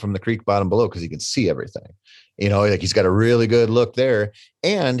sneak up from the creek bottom below because he can see everything. Like he's got a really good look there,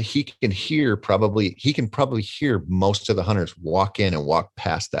 and he can probably hear most of the hunters walk in and walk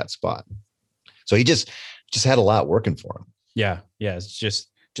past that spot. So he just had a lot working for him. Yeah. It's just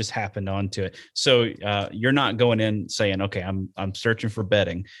happened onto it. So you're not going in saying, okay, I'm searching for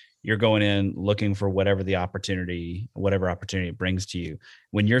bedding. You're going in looking for whatever opportunity it brings to you.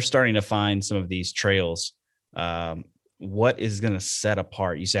 When you're starting to find some of these trails, what is going to set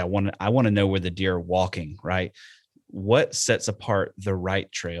apart? You say, I want to know where the deer are walking, right? What sets apart the right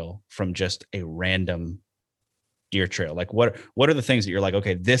trail from just a random deer trail? Like what are the things that you're like,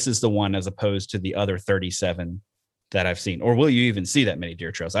 okay, this is the one as opposed to the other 37 that I've seen? Or will you even see that many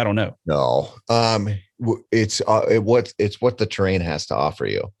deer trails? I don't know. No. It's what the terrain has to offer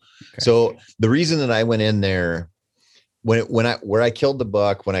you. Okay. So the reason that I went in there, where I killed the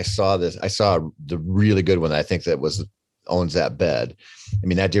buck, when I saw the really good one. I think that owns that bed. I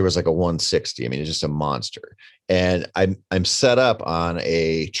mean, that deer was like a 160. I mean, it's just a monster. And I'm set up on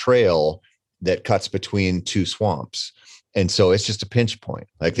a trail that cuts between 2 swamps. And so it's just a pinch point.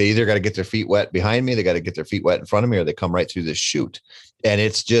 Like they either got to get their feet wet behind me, they got to get their feet wet in front of me, or they come right through this chute. And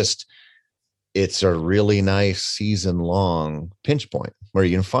it's a really nice season long pinch point where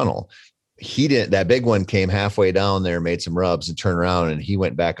you can funnel. That big one came halfway down there, made some rubs and turned around, and he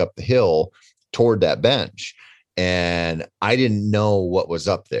went back up the hill toward that bench. And I didn't know what was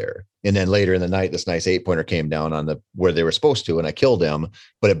up there. And then later in the night, this nice 8-pointer came down on where they were supposed to, and I killed him,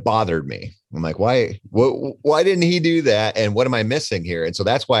 but it bothered me. I'm like, why didn't he do that? And what am I missing here? And so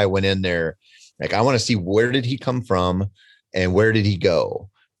that's why I went in there. Like, I want to see, where did he come from and where did he go?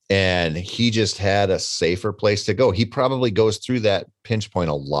 And he just had a safer place to go. He probably goes through that pinch point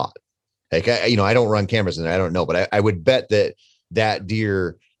a lot. Like, I don't run cameras in there. I don't know, but I would bet that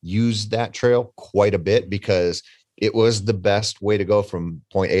deer used that trail quite a bit because it was the best way to go from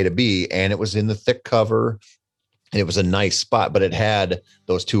point A to B. And it was in the thick cover, and it was a nice spot, but it had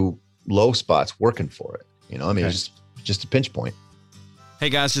those 2 low spots working for it. Okay. It's just a pinch point. Hey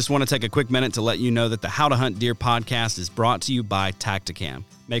guys, just want to take a quick minute to let you know that the How to Hunt Deer podcast is brought to you by Tactacam,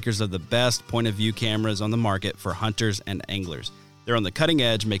 makers of the best point of view cameras on the market for hunters and anglers. They're on the cutting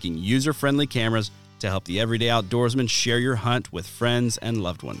edge, making user-friendly cameras to help the everyday outdoorsman share your hunt with friends and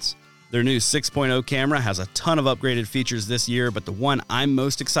loved ones. Their new 6.0 camera has a ton of upgraded features this year, but the one I'm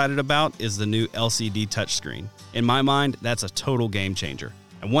most excited about is the new LCD touchscreen. In my mind, that's a total game changer.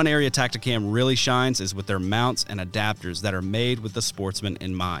 And one area Tactacam really shines is with their mounts and adapters that are made with the sportsman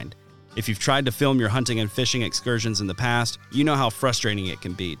in mind. If you've tried to film your hunting and fishing excursions in the past, you know how frustrating it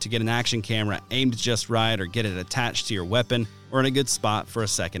can be to get an action camera aimed just right or get it attached to your weapon or in a good spot for a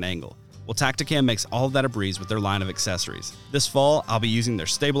second angle. Well, Tactacam makes all of that a breeze with their line of accessories. This fall, I'll be using their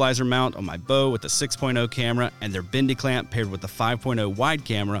stabilizer mount on my bow with the 6.0 camera and their bendy clamp paired with the 5.0 wide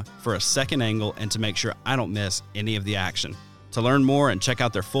camera for a second angle and to make sure I don't miss any of the action. To learn more and check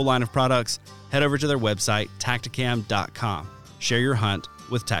out their full line of products, head over to their website, tactacam.com. Share your hunt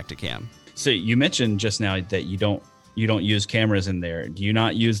with Tactacam. So you mentioned just now that you don't use cameras in there. Do you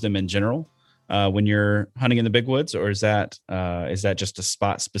not use them in general when you're hunting in the big woods, or is that just a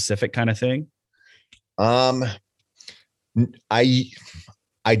spot specific kind of thing? I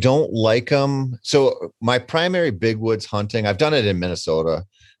don't like them. So my primary big woods hunting, I've done it in Minnesota,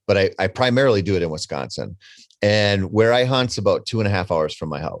 but I primarily do it in Wisconsin. And where I hunt's about 2.5 hours from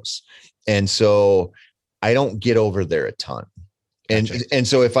my house. And so I don't get over there a ton. And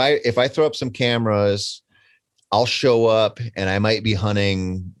so if I throw up some cameras, I'll show up and I might be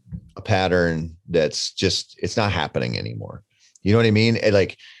hunting a pattern that's just, it's not happening anymore. You know what I mean?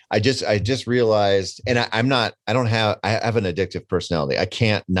 Like I just realized, and I have an addictive personality. I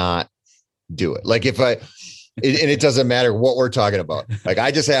can't not do it. Like and it doesn't matter what we're talking about. Like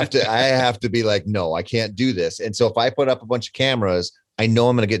I have to be like, no, I can't do this. And so if I put up a bunch of cameras, I know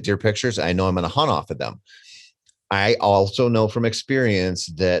I'm going to get deer pictures. I know I'm going to hunt off of them. I also know from experience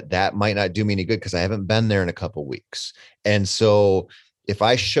that might not do me any good because I haven't been there in a couple of weeks. And so if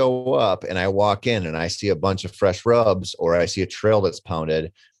I show up and I walk in and I see a bunch of fresh rubs or I see a trail that's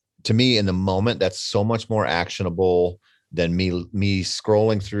pounded, to me in the moment, that's so much more actionable than me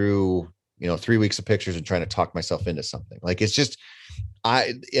scrolling through, 3 weeks of pictures and trying to talk myself into something. Like it's just,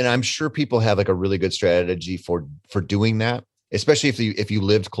 I'm sure people have like a really good strategy for doing that, especially if you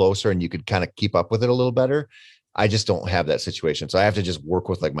lived closer and you could kind of keep up with it a little better. I just don't have that situation. So I have to just work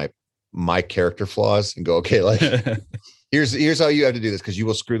with like my character flaws and go, okay, like here's how you have to do this, because you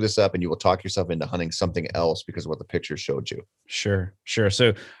will screw this up and you will talk yourself into hunting something else because of what the picture showed you. Sure.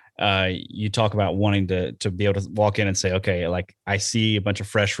 So you talk about wanting to be able to walk in and say, okay, like I see a bunch of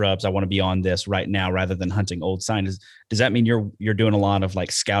fresh rubs. I want to be on this right now rather than hunting old signs. Does that mean you're doing a lot of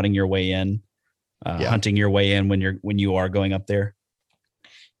like scouting your way in, hunting your way in when you are going up there?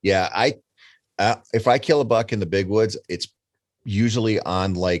 Yeah. If I kill a buck in the big woods, it's usually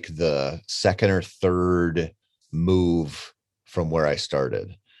on like the second or third move from where I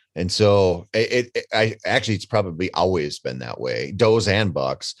started. And so it's probably always been that way, does and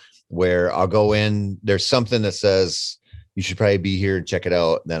bucks, where I'll go in, there's something that says you should probably be here and check it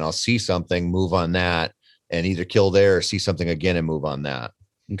out. Then I'll see something, move on that, and either kill there or see something again and move on that.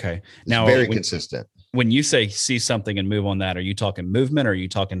 Okay. Now very consistent. When you say see something and move on that, are you talking movement, or are you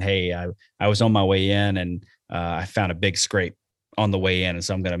talking, hey, I was on my way in and I found a big scrape on the way in, and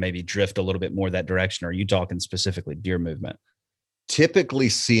so I'm going to maybe drift a little bit more that direction? Or are you talking specifically deer movement? Typically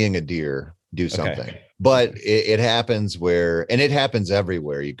seeing a deer do something, but it happens and it happens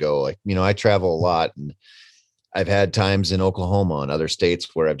everywhere you go. Like, I travel a lot, and I've had times in Oklahoma and other states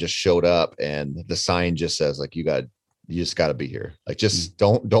where I've just showed up and the sign just says like, you just got to be here. Like, just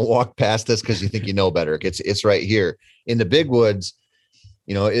don't walk past this because you think you know better. It's right here in the big woods.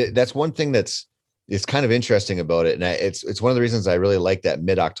 That's one thing it's kind of interesting about it. And it's one of the reasons I really like that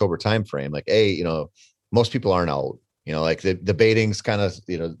mid-October timeframe. Like, most people aren't out, like the baiting's kind of,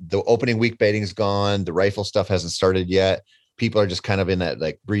 the opening week baiting's gone. The rifle stuff hasn't started yet. People are just kind of in that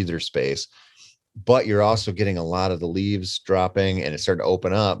like breather space, but you're also getting a lot of the leaves dropping and it's starting to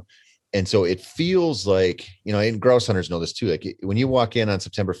open up. And so it feels like, and grouse hunters know this too. Like when you walk in on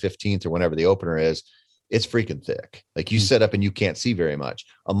September 15th or whenever the opener is, it's freaking thick. Like you set up and you can't see very much.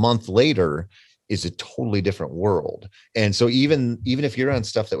 A month later is a totally different world. And so even if you're on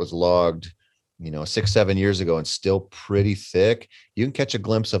stuff that was logged, 6-7 years ago and still pretty thick, you can catch a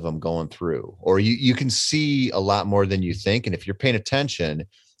glimpse of them going through, or you can see a lot more than you think. And if you're paying attention,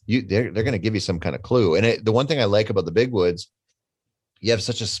 they're going to give you some kind of clue. And the one thing I like about the big woods, you have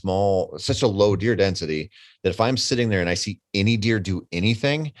such a low deer density that if I'm sitting there and I see any deer do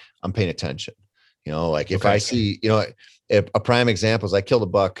anything, I'm paying attention. If I see, a prime example is I killed a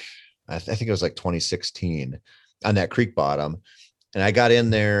buck, I think it was like 2016 on that creek bottom. And I got in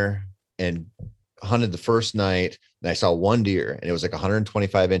there and hunted the first night and I saw one deer and it was like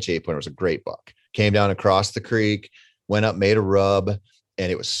 125-inch 8-pointer. It was a great buck. Came down across the creek, went up, made a rub,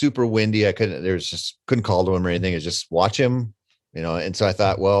 and it was super windy. I couldn't call to him or anything. It's just watch him. And so I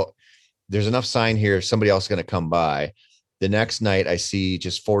thought, well, there's enough sign here. Somebody else is going to come by. The next night I see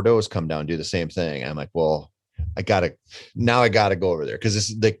just 4 does come down, do the same thing. I'm like, well, I gotta go over there.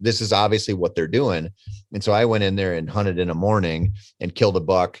 Cause this is obviously what they're doing. And so I went in there and hunted in the morning and killed a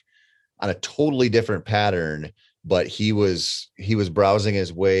buck on a totally different pattern, but he was browsing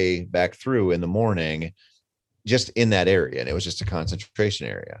his way back through in the morning, just in that area. And it was just a concentration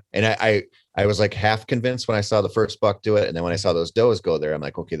area. And I was like half convinced when I saw the first buck do it. And then when I saw those does go there, I'm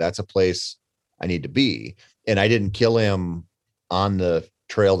like, okay, that's a place I need to be. And I didn't kill him on the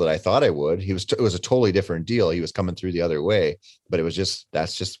trail that I thought I would. It was a totally different deal. He was coming through the other way, but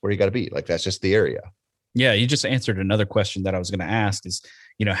that's just where you got to be. Like, that's just the area. Yeah. You just answered another question that I was going to ask is,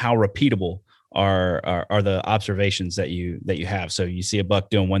 how repeatable are the observations that you have? So you see a buck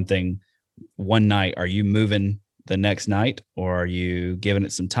doing one thing one night. Are you moving the next night, or are you giving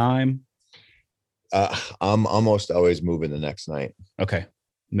it some time? I'm almost always moving the next night. Okay.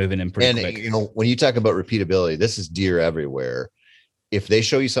 Moving in pretty quick. When you talk about repeatability, this is deer everywhere. If they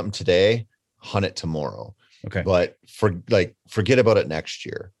show you something today, hunt it tomorrow. Okay. But forget about it next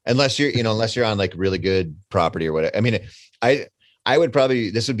year. Unless you're on like really good property or whatever. I mean, I would probably,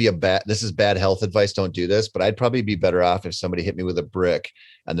 this is bad health advice. Don't do this, but I'd probably be better off if somebody hit me with a brick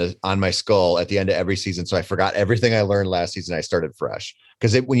on my skull at the end of every season. So I forgot everything I learned last season. I started fresh.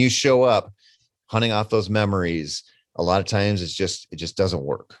 Because when you show up hunting off those memories, a lot of times it just doesn't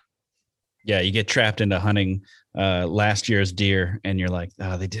work. Yeah. You get trapped into hunting last year's deer and you're like,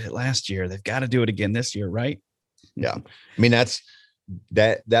 oh, they did it last year. They've got to do it again this year. Right. Yeah. I mean,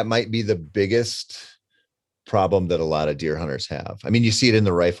 that might be the biggest problem that a lot of deer hunters have. I mean, you see it in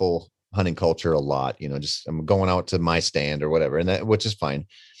the rifle hunting culture a lot, just I'm going out to my stand or whatever, and that, which is fine,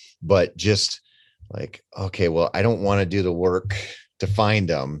 but just like, okay, well, I don't want to do the work to find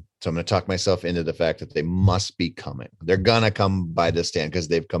them. So I'm going to talk myself into the fact that they must be coming. They're going to come by this stand because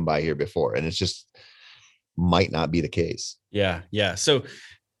they've come by here before. And it's just might not be the case. Yeah. Yeah. So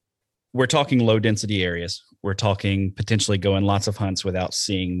we're talking low density areas. We're talking potentially going lots of hunts without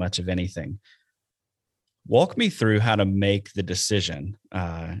seeing much of anything. Walk me through how to make the decision,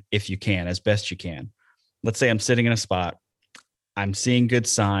 if you can, as best you can. Let's say I'm sitting in a spot. I'm seeing good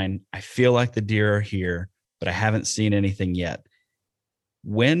sign. I feel like the deer are here, but I haven't seen anything yet.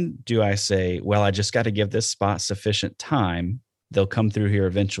 When do I say, well, I just got to give this spot sufficient time. They'll come through here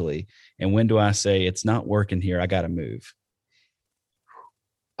eventually. And when do I say it's not working here? I got to move.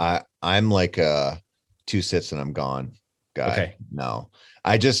 I'm like a 2 sits and I'm gone guy. Okay. No,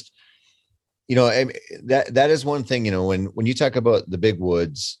 I just, that is one thing, when you talk about the big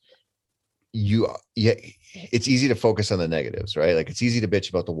woods, it's easy to focus on the negatives, right? Like it's easy to bitch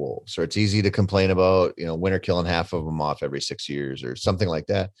about the wolves, or it's easy to complain about, winter killing half of them off every 6 years or something like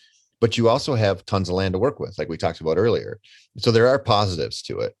that. But you also have tons of land to work with, like we talked about earlier. So there are positives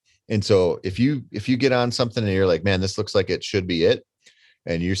to it. And so if you get on something and you're like, man, this looks like it should be it.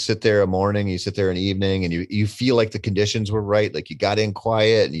 And you sit there a morning, you sit there an evening, and you feel like the conditions were right. Like you got in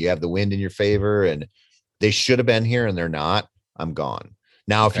quiet and you have the wind in your favor and they should have been here and they're not, I'm gone.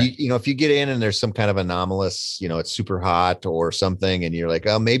 Now, okay. If you get in and there's some kind of anomalous, it's super hot or something, and you're like,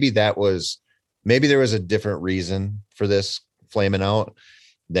 oh, maybe there was a different reason for this flaming out,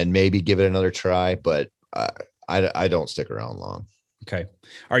 then maybe give it another try. But I don't stick around long. Okay.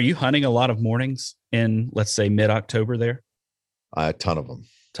 Are you hunting a lot of mornings in, let's say, mid-October there? A ton of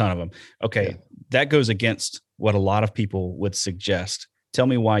them. Okay. Yeah. That goes against what a lot of people would suggest. Tell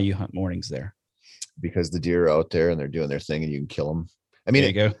me why you hunt mornings there. Because the deer are out there and they're doing their thing and you can kill them. I mean,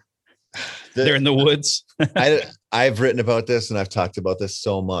 there you go. They're in the woods. I've written about this and I've talked about this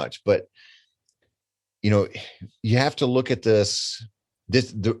so much, but you have to look at the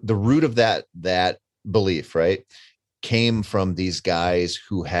root of that belief, right? Came from these guys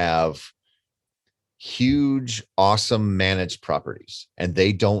who have huge, awesome managed properties, and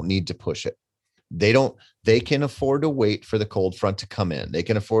they don't need to push it. They can afford to wait for the cold front to come in. They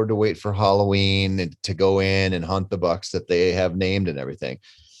can afford to wait for Halloween and to go in and hunt the bucks that they have named and everything.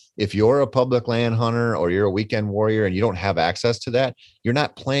 If you're a public land hunter or you're a weekend warrior and you don't have access to that, you're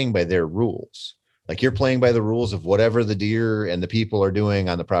not playing by their rules. Like you're playing by the rules of whatever the deer and the people are doing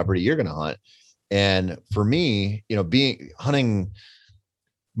on the property you're going to hunt. And for me, hunting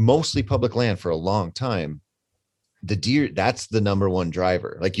mostly public land for a long time, the deer, that's the number one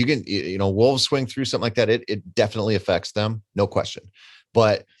driver. Like you can, wolves swing through something like that. It definitely affects them. No question.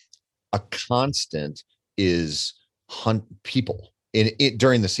 But a constant is hunt people in it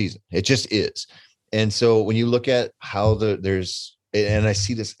during the season. It just is. And so when you look at how and I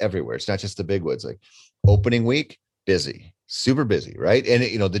see this everywhere, it's not just the big woods, like opening week, busy, super busy, right? And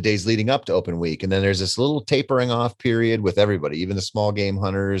the days leading up to open week, and then there's this little tapering off period with everybody, even the small game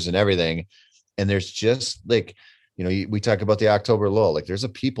hunters and everything. And there's just like, we talk about the October lull, like there's a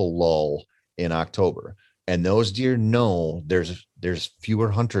people lull in October, and those deer know there's fewer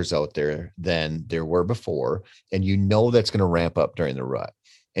hunters out there than there were before, and that's going to ramp up during the rut.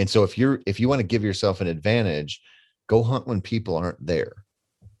 And so if you want to give yourself an advantage, go hunt when people aren't there.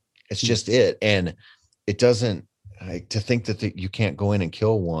 It's just it. And it doesn't, to think that you can't go in and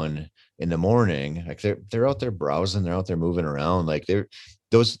kill one in the morning, like they're out there browsing, they're out there moving around, like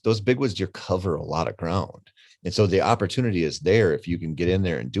those big woods deer cover a lot of ground. And so the opportunity is there if you can get in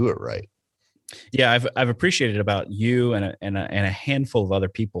there and do it right. Yeah, I've appreciated about you and a handful of other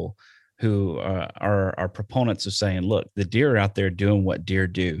people who are proponents of saying, look, the deer are out there doing what deer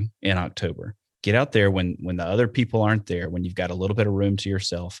do in October. Get out there when the other people aren't there, when you've got a little bit of room to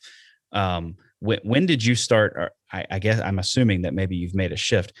yourself. When did you start? I guess I'm assuming that maybe you've made a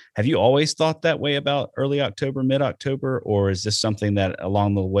shift. Have you always thought that way about early October, mid-October, or is this something that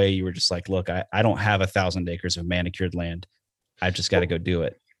along the way you were just like, look, I don't have 1,000 acres of manicured land. I've just got to go do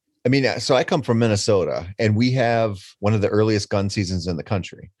it. I mean, so I come from Minnesota, and we have one of the earliest gun seasons in the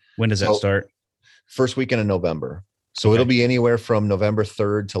country. When does that start? First weekend in November. So Okay. It'll be anywhere from November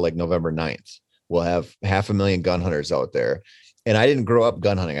 3rd to like November 9th. We'll have 500,000 gun hunters out there. And I didn't grow up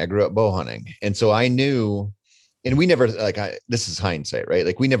gun hunting. I grew up bow hunting. And so I knew, and we never, this is hindsight, right?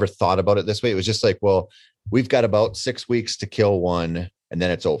 Like we never thought about it this way. It was just like, well, we've got about 6 weeks to kill one, and then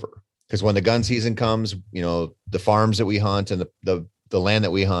it's over. Because when the gun season comes, the farms that we hunt and the land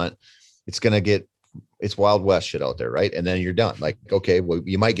that we hunt, it's Wild West shit out there, right? And then you're done. Like, okay, well,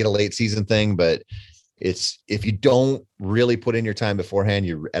 you might get a late season thing, but if you don't really put in your time beforehand,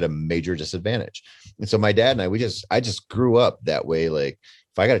 you're at a major disadvantage. And so my dad and I just grew up that way. Like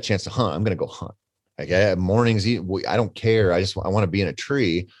if I got a chance to hunt, I'm going to go hunt. Like I have mornings, I don't care. I want to be in a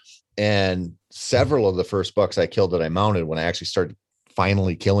tree. And several of the first bucks I killed that I mounted when I actually started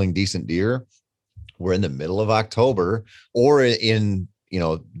finally killing decent deer were in the middle of October or in,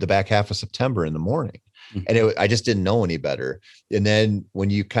 the back half of September in the morning. And I just didn't know any better. And then when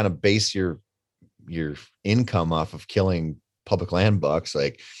you kind of base your income off of killing public land bucks,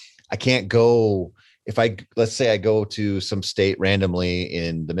 like I can't go, let's say I go to some state randomly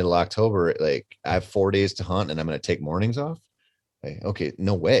in the middle of October, like I have 4 days to hunt and I'm going to take mornings off. Like, okay,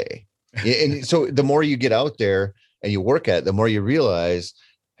 no way. And so the more you get out there and you work at it, the more you realize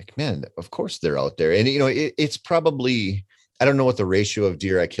like, man, of course they're out there. And, it's probably, I don't know what the ratio of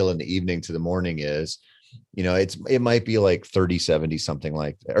deer I kill in the evening to the morning is. It might be like 30-70, something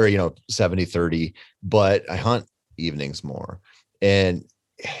like that, or 70-30, but I hunt evenings more. And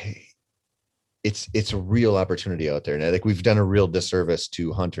it's a real opportunity out there. And I think we've done a real disservice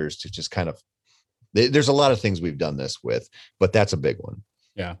to hunters to just kind of, there's a lot of things we've done this with, but that's a big one.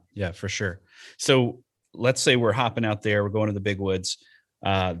 Yeah, for sure. So let's say we're hopping out there, we're going to the big woods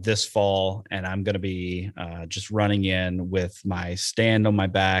this fall, and I'm going to be just running in with my stand on my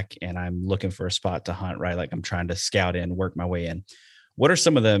back, and I'm looking for a spot to hunt, right? Like I'm trying to scout in, work my way in. What are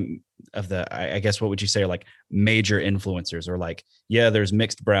some of the, I guess, what would you say are like major influencers, or like, yeah, there's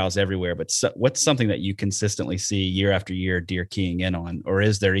mixed browse everywhere, but what's something that you consistently see year after year deer keying in on, or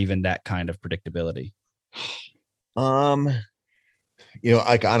is there even that kind of predictability?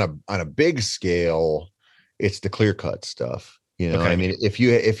 Like on a big scale, it's the clear cut stuff. Okay. I mean, if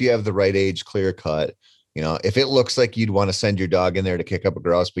you have the right age clear cut, if it looks like you'd want to send your dog in there to kick up a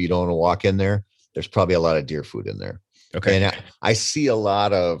grouse, but you don't want to walk in there, there's probably a lot of deer food in there. Okay. And I see a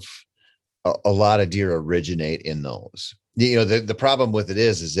lot of deer originate in those. The problem with it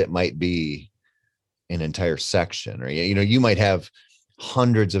is it might be an entire section, or, you might have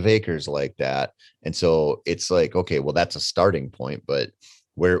hundreds of acres like that. And so it's like, okay, well, that's a starting point, but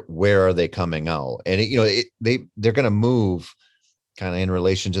where are they coming out? And they're going to move kind of in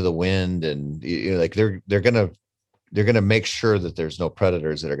relation to the wind, and like they're going to make sure that there's no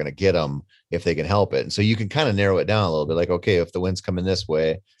predators that are going to get them if they can help it. And so you can kind of narrow it down a little bit, like, okay, if the wind's coming this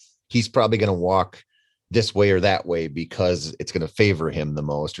way, he's probably going to walk this way or that way because it's going to favor him the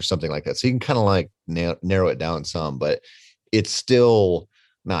most, or something like that. So you can kind of like narrow it down some, but it's still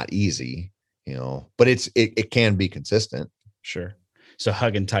not easy, but it can be consistent. Sure. So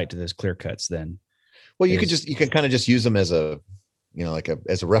hugging tight to those clear cuts then. Well, you can kind of just use them as a,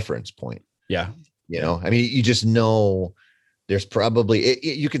 as a reference point. Yeah. I mean, you just know there's probably,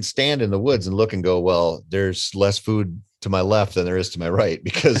 you can stand in the woods and look and go, well, there's less food to my left than there is to my right,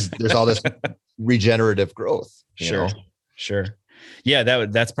 because there's all this regenerative growth. Sure. Yeah.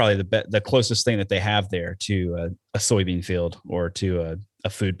 That's probably the closest thing that they have there to a soybean field or to a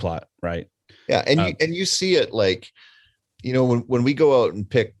food plot. Right. Yeah. And you see it like when we go out and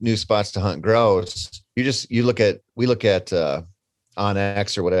pick new spots to hunt grouse, we look at on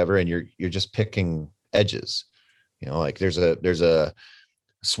X or whatever, and you're just picking edges. Like there's a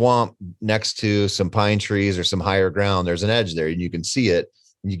swamp next to some pine trees or some higher ground. There's an edge there, and you can see it.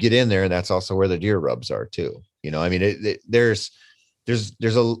 And you get in there, and that's also where the deer rubs are too. I mean, there's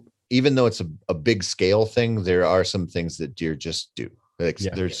even though it's a big scale thing, there are some things that deer just do. Like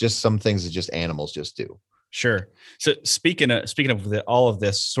there's just some things that just animals just do. Sure. So speaking of all of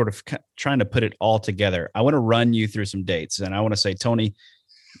this, sort of trying to put it all together, I want to run you through some dates, and I want to say, Tony,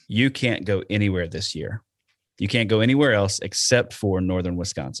 you can't go anywhere this year. You can't go anywhere else except for northern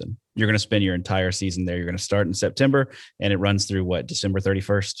Wisconsin. You're going to spend your entire season there. You're going to start in September, and it runs through December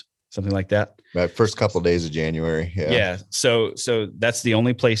 31st, something like that. That first couple of days of January. Yeah. So that's the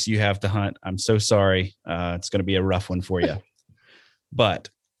only place you have to hunt. I'm so sorry. It's going to be a rough one for you, but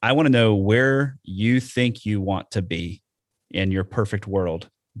I want to know where you think you want to be in your perfect world,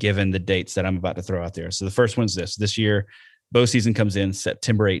 given the dates that I'm about to throw out there. So the first one's this year, bow season comes in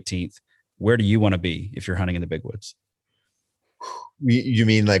September 18th. Where do you want to be if you're hunting in the big woods? You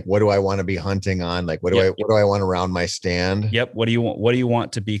mean like, what do I want to be hunting on? Like, what do I want around my stand? Yep. What do you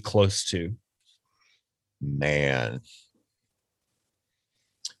want to be close to? Man,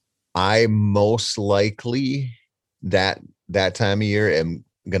 I most likely that time of year am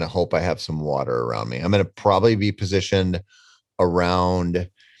going to hope I have some water around me. I'm going to probably be positioned around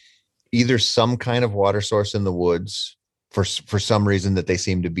either some kind of water source in the woods for some reason that they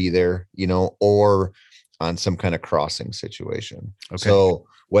seem to be there, or on some kind of crossing situation. Okay. So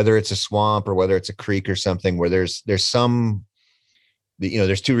whether it's a swamp or whether it's a creek or something where there's some,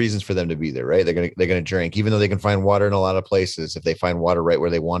 there's two reasons for them to be there, right? They're going to drink, even though they can find water in a lot of places. If they find water right where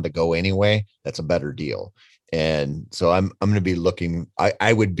they want to go anyway, that's a better deal. And so I'm going to be looking,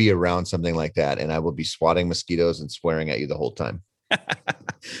 I would be around something like that, and I will be swatting mosquitoes and swearing at you the whole time.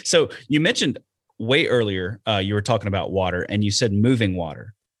 So you mentioned way earlier, you were talking about water, and you said moving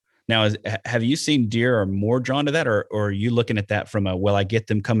water. Now, have you seen deer are more drawn to that, or are you looking at that from I get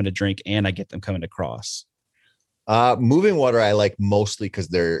them coming to drink and I get them coming to cross? Moving water, I like mostly because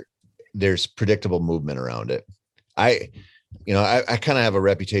there's predictable movement around it. I kind of have a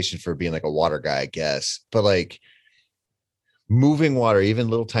reputation for being like a water guy, I guess, but like moving water, even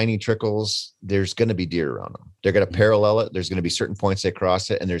little tiny trickles, there's going to be deer around them. They're going to parallel it. There's going to be certain points they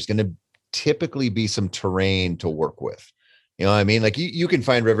cross it, and there's going to typically be some terrain to work with. You know what I mean? Like you can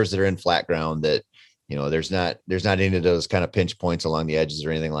find rivers that are in flat ground that, there's not any of those kind of pinch points along the edges or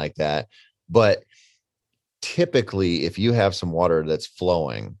anything like that. But typically, if you have some water that's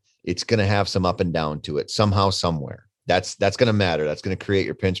flowing, it's going to have some up and down to it somehow, somewhere. That's going to matter. That's going to create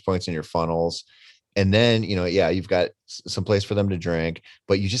your pinch points in your funnels. And then, you've got some place for them to drink,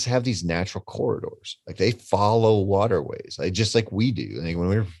 but you just have these natural corridors. Like they follow waterways, just like we do. Like when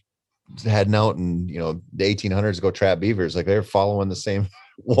we were heading out and, the 1800s to go trap beavers, like they're following the same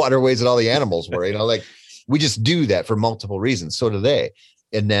waterways that all the animals were, like we just do that for multiple reasons. So do they.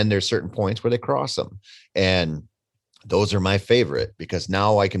 And then there's certain points where they cross them. And those are my favorite, because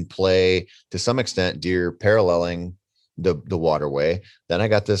now I can play to some extent deer paralleling the waterway. Then I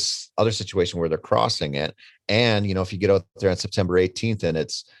got this other situation where they're crossing it. And, if you get out there on September 18th and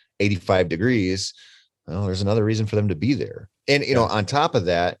it's 85 degrees, well, there's another reason for them to be there. And, on top of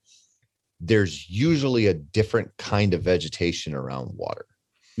that, there's usually a different kind of vegetation around water.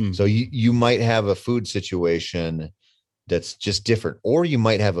 So you might have a food situation that's just different, or you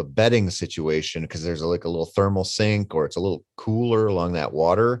might have a bedding situation because there's like a little thermal sink, or it's a little cooler along that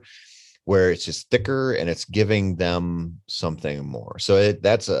water where it's just thicker and it's giving them something more. So I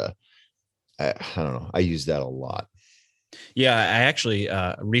don't know. I use that a lot. Yeah, I actually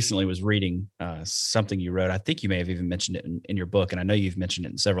recently was reading something you wrote. I think you may have even mentioned it in your book, and I know you've mentioned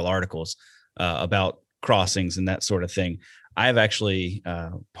it in several articles about crossings and that sort of thing. I've actually,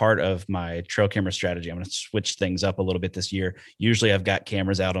 part of my trail camera strategy, I'm going to switch things up a little bit this year. Usually I've got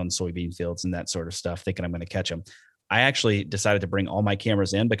cameras out on soybean fields and that sort of stuff, thinking I'm going to catch them. I actually decided to bring all my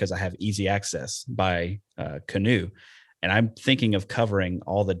cameras in because I have easy access by canoe. And I'm thinking of covering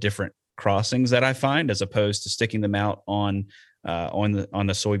all the different crossings that I find, as opposed to sticking them out on the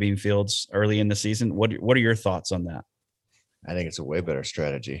soybean fields early in the season. What are your thoughts on that? I think it's a way better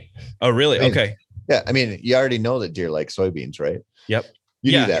strategy. Oh, really? Okay. Yeah. I mean, you already know that deer like soybeans, right? Yep.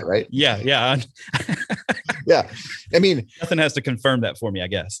 You knew that, right? Yeah. Yeah. Yeah. I mean, nothing has to confirm that for me, I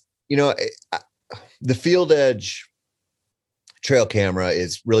guess. The field edge trail camera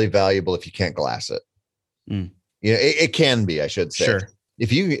is really valuable if you can't glass it. It can be, I should say. Sure.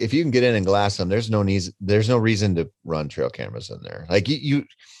 If you can get in and glass them, there's no reason to run trail cameras in there. Like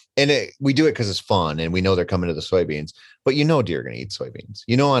we do it because it's fun and we know they're coming to the soybeans, but deer are going to eat soybeans.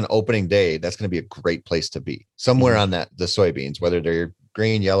 On opening day, that's going to be a great place to be somewhere on the soybeans, whether they're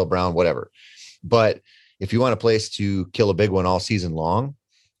green, yellow, brown, whatever. But if you want a place to kill a big one all season long,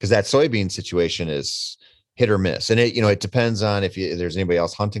 because that soybean situation is hit or miss. And it depends on if there's anybody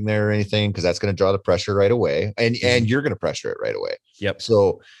else hunting there or anything, because that's going to draw the pressure right away. And you're going to pressure it right away. Yep.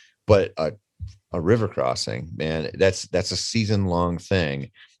 So, but a river crossing, man, that's a season long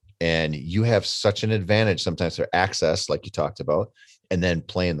thing. And you have such an advantage sometimes for access, like you talked about, and then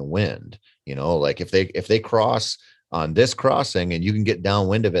playing the wind, like if they cross on this crossing and you can get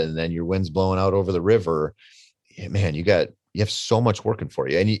downwind of it and then your wind's blowing out over the river, man, you have so much working for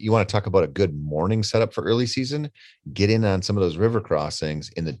you. And you want to talk about a good morning setup for early season, get in on some of those river crossings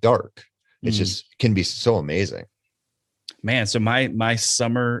in the dark. It just can be so amazing. Man, so my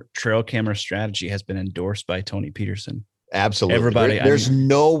summer trail camera strategy has been endorsed by Tony Peterson. Absolutely. Everybody, there's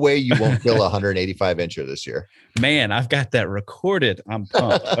no way you won't kill a 185 incher this year. Man, I've got that recorded. I'm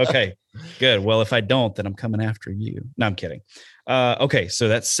pumped. Okay, good. Well, if I don't, then I'm coming after you. No, I'm kidding. Okay, so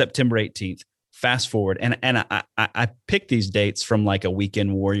that's September 18th. Fast forward, and I pick these dates from like a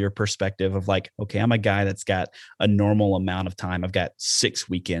weekend warrior perspective of like, okay, I'm a guy that's got a normal amount of time. I've got 6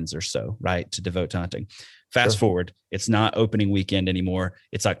 weekends or so, right, to devote to hunting. Fast forward, it's not opening weekend anymore.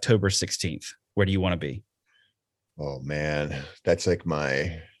 It's October 16th. Where do you want to be? Oh man, that's like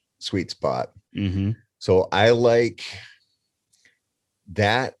my sweet spot. Mm-hmm. So I like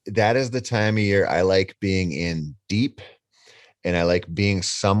that. That is the time of year I like being in deep, and I like being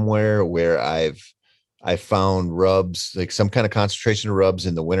somewhere where I found rubs, like some kind of concentration of rubs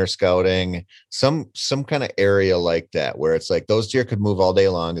in the winter scouting, some kind of area like that, where it's like those deer could move all day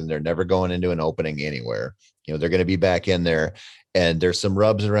long and they're never going into an opening anywhere. They're going to be back in there. And there's some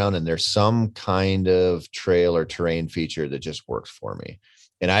rubs around and there's some kind of trail or terrain feature that just works for me.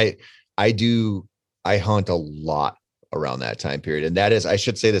 And I hunt a lot around that time period. And that is, I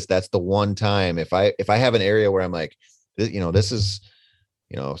should say this, that's the one time if I have an area where I'm like, this is,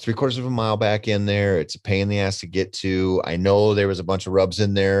 3/4 of a mile back in there, it's a pain in the ass to get to. I know there was a bunch of rubs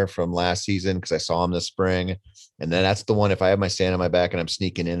in there from last season because I saw them this spring. And then that's the one, if I have my stand on my back and I'm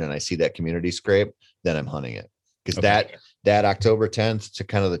sneaking in and I see that community scrape, then I'm hunting it. Because that October 10th to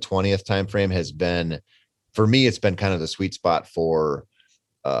kind of the 20th timeframe has been, for me, it's been kind of the sweet spot for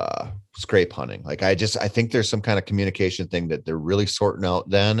scrape hunting. Like I think there's some kind of communication thing that they're really sorting out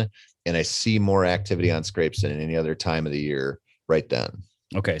then. And I see more activity on scrapes than any other time of the year right then.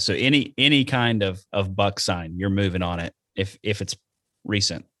 Okay. So any kind of buck sign, you're moving on it if it's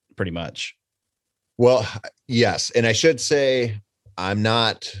recent, pretty much. Well, yes. And I should say I'm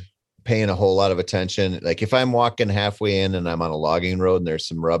not paying a whole lot of attention. Like if I'm walking halfway in and I'm on a logging road and there's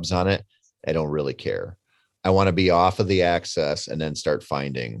some rubs on it, I don't really care. I want to be off of the access and then start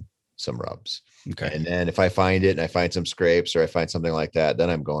finding some rubs. Okay. And then if I find it and I find some scrapes or I find something like that,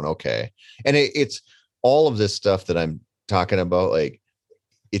 then I'm going, okay. And it's all of this stuff that I'm talking about. Like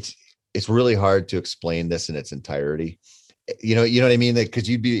it's really hard to explain this in its entirety. You know what I mean? Like, cause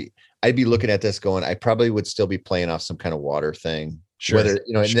I'd be looking at this going, I probably would still be playing off some kind of water thing. Sure. Whether,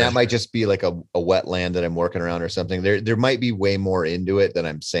 and that might just be like a wetland that I'm working around or something. There might be way more into it than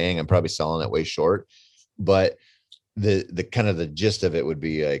I'm saying. I'm probably selling it way short, but the kind of the gist of it would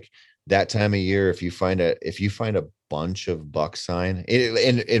be like that time of year. If you find a bunch of buck sign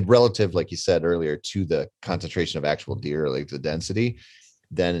and relative, like you said earlier, to the concentration of actual deer, like the density,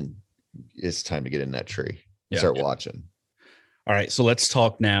 then it's time to get in that tree and start watching. All right. So let's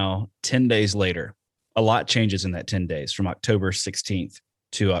talk now 10 days later. A lot changes in that 10 days from October 16th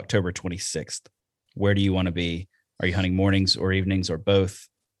to October 26th. Where do you want to be? Are you hunting mornings or evenings or both?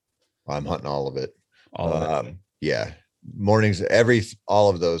 I'm hunting all of it. All of it. Yeah. Mornings, all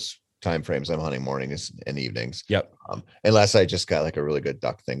of those time frames I'm hunting mornings and evenings. Yep. Unless I just got like a really good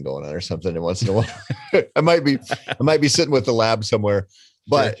duck thing going on or something. And once in a while, I might be sitting with the lab somewhere,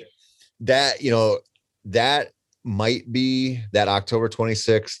 but that might be that October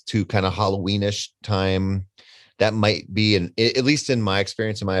 26th to kind of Halloweenish time. That might be, at least in my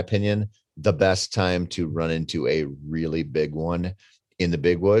experience, in my opinion, the best time to run into a really big one in the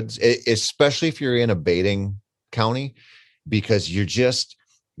big woods, especially if you're in a baiting county, because you're just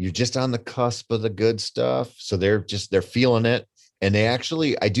on the cusp of the good stuff. So they're feeling it. And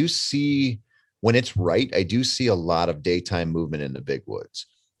I do see, when it's right, I do see a lot of daytime movement in the big woods.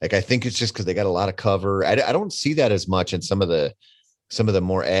 Like, I think it's just because they got a lot of cover. I don't see that as much in some of the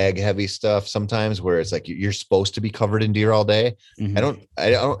more ag heavy stuff sometimes, where it's like you're supposed to be covered in deer all day. Mm-hmm. I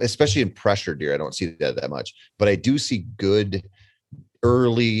don't, especially in pressure deer, I don't see that much, but I do see good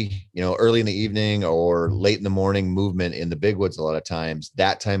early in the evening or late in the morning movement in the big woods a lot of times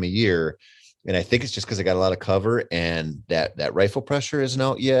that time of year. And I think it's just because I got a lot of cover and that rifle pressure isn't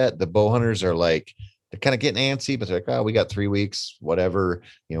out yet. The bow hunters are like, they're kind of getting antsy, but they're like, oh, we got 3 weeks, whatever.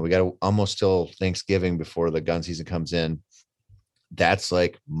 We got almost till Thanksgiving before the gun season comes in. That's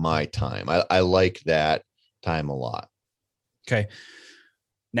like my time. I like that time a lot. Okay.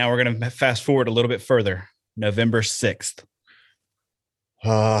 Now we're going to fast forward a little bit further. November 6th.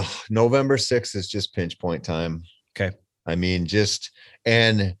 November 6th is just pinch point time. Okay. I mean,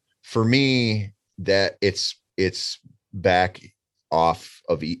 and for me, that it's back off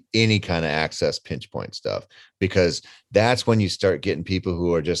of any kind of access pinch point stuff, because that's when you start getting people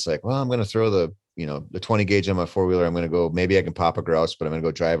who are just like, well, I'm going to throw the 20 gauge on my 4-wheeler. I'm going to go, maybe I can pop a grouse, but I'm going to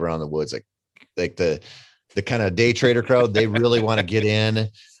go drive around the woods. Like the kind of day trader crowd, they really want to get in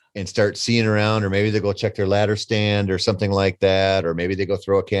and start seeing around, or maybe they go check their ladder stand or something like that. Or maybe they go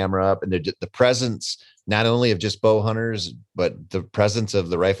throw a camera up, and the presence, not only of just bow hunters, but the presence of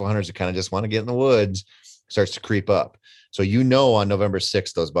the rifle hunters who kind of just want to get in the woods starts to creep up. So, on November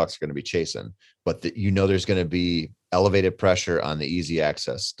 6th, those bucks are going to be chasing, but there's going to be elevated pressure on the easy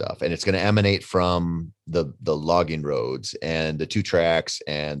access stuff. And it's going to emanate from the logging roads and the 2 tracks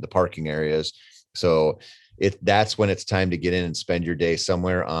and the parking areas. So that's when it's time to get in and spend your day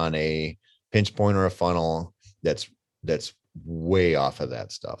somewhere on a pinch point or a funnel that's way off of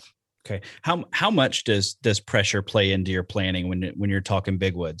that stuff. Okay. How much does pressure play into your planning when you're talking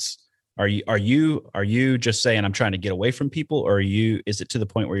big woods? Are you just saying I'm trying to get away from people, or is it to the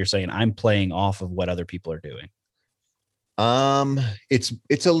point where you're saying I'm playing off of what other people are doing?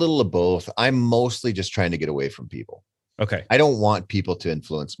 It's a little of both. I'm mostly just trying to get away from people. Okay. I don't want people to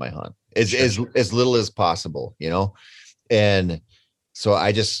influence my hunt as little as possible, and so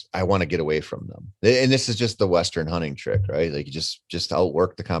I want to get away from them. And this is just the Western hunting trick, right? Like you just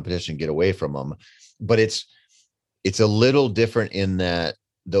outwork the competition, get away from them. But it's a little different in that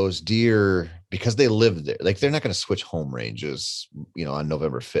those deer, because they live there, like they're not going to switch home ranges, on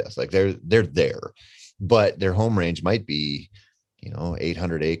November 5th. Like they're there, but their home range might be,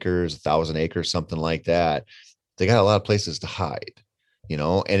 800 acres, 1,000 acres, something like that. They got a lot of places to hide,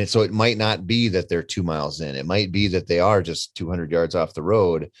 and so it might not be that they're 2 miles in. It might be that they are just 200 yards off the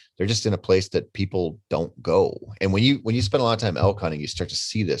road. They're just in a place that people don't go. And when you spend a lot of time elk hunting, you start to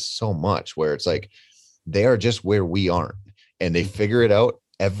see this so much where it's like, they are just where we aren't, and they figure it out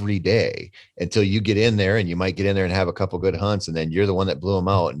every day until you get in there, and you might get in there and have a couple good hunts. And then you're the one that blew them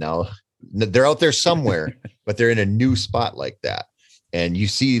out. And now they're out there somewhere, but they're in a new spot like that. And you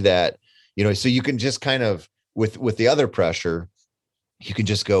see that, so you can just kind of, with the other pressure, you can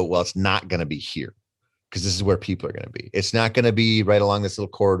just go, well, it's not going to be here because this is where people are going to be. It's not going to be right along this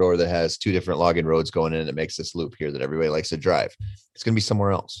little corridor that has 2 different logging roads going in, and it makes this loop here that everybody likes to drive. It's going to be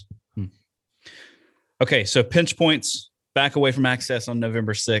somewhere else. Okay. So pinch points, back away from access on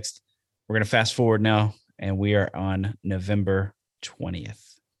November 6th. We're going to fast forward now, and we are on November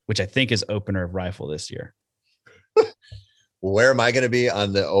 20th, which I think is opener of rifle this year. Where am I going to be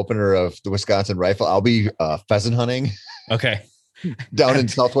on the opener of the Wisconsin rifle? I'll be pheasant hunting. Okay. Down in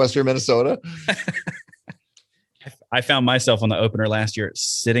southwestern Minnesota. I found myself on the opener last year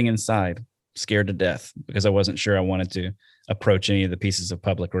sitting inside, scared to death, because I wasn't sure I wanted to approach any of the pieces of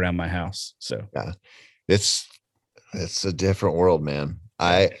public around my house. So yeah, it's a different world, man.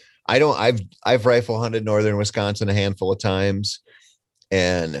 I've rifle hunted northern Wisconsin a handful of times,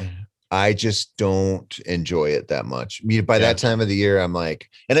 and I just don't enjoy it that much. By that time of the year, I'm like,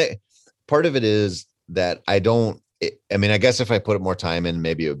 part of it is that I guess if I put more time in,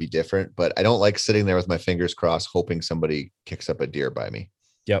 maybe it would be different, but I don't like sitting there with my fingers crossed, hoping somebody kicks up a deer by me.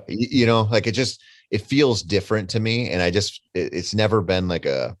 Yep. Like it feels different to me. And it's never been like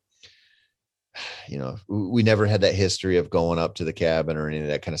we never had that history of going up to the cabin or any of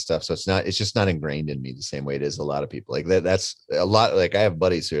that kind of stuff. So it's just not ingrained in me the same way it is a lot of people. Like that's a lot. Like I have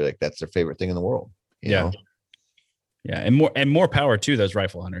buddies who are like, that's their favorite thing in the world. You know? Yeah. And more power to those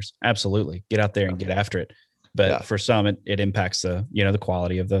rifle hunters. Absolutely. Get out there and get after it. But for some, it impacts the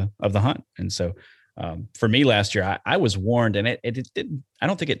quality of the hunt. And so for me last year, I was warned, and it didn't, I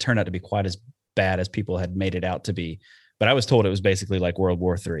don't think it turned out to be quite as bad as people had made it out to be, but I was told it was basically like World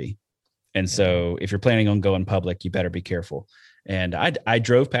War III. And so if you're planning on going public, you better be careful. And I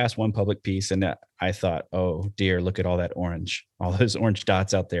drove past one public piece, and I thought, oh dear, look at all that orange, all those orange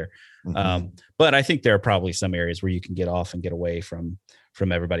dots out there. Mm-hmm. But I think there are probably some areas where you can get off and get away from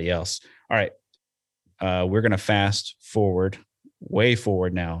everybody else. All right. We're going to fast forward, way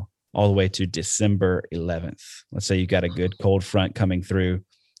forward now, all the way to December 11th. Let's say you got a good cold front coming through.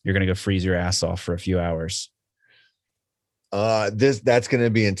 You're going to go freeze your ass off for a few hours. That's going to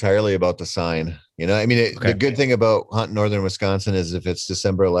be entirely about the sign. You know, I mean, Okay. the good thing about hunting northern Wisconsin is if it's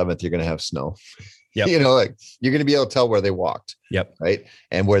December 11th, you're going to have snow. Yep. You know, like you're going to be able to tell where they walked. Yep. Right.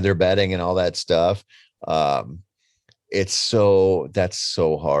 And where they're bedding and all that stuff. That's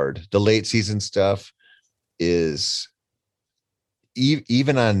so hard. The late season stuff is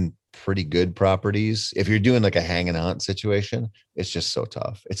even on pretty good properties. If you're doing like a hang and hunt situation, it's just so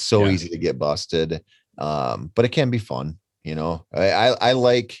tough. It's so easy to get busted. But it can be fun. You know, I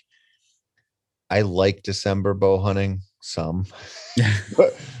like December bow hunting some,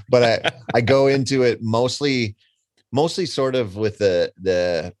 but I go into it mostly sort of with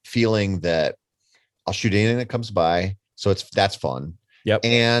the feeling that I'll shoot anything that comes by. So that's fun. Yep.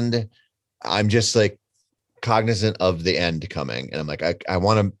 And I'm just like cognizant of the end coming. And I'm like, I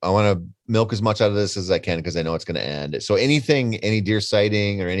want to milk as much out of this as I can, because I know it's going to end. So any deer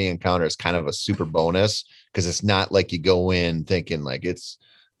sighting or any encounter is kind of a super bonus, because it's not like you go in thinking like this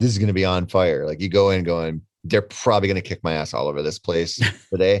is going to be on fire. Like you go in going, they're probably going to kick my ass all over this place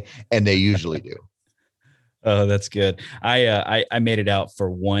today. And they usually do. Oh, that's good. I made it out for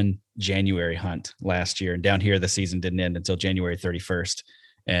one January hunt last year, and down here the season didn't end until January 31st.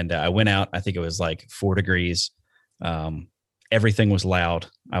 And I went out, I think it was like 4 degrees. Everything was loud.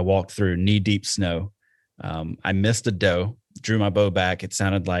 I walked through knee-deep snow. I missed a doe, drew my bow back. It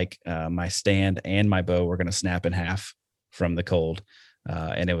sounded like my stand and my bow were going to snap in half from the cold.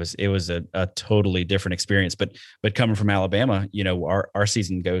 And it was a totally different experience. But coming from Alabama, you know, our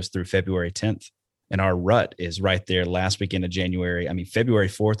season goes through February 10th. And our rut is right there last weekend of January. I mean, February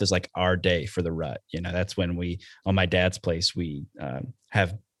 4th is like our day for the rut. You know, that's when on my dad's place, we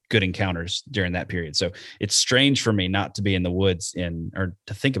have good encounters during that period. So it's strange for me not to be in the woods or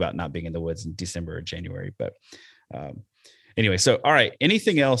to think about not being in the woods in December or January. But anyway, so, all right.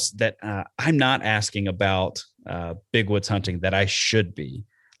 Anything else that I'm not asking about big woods hunting that I should be?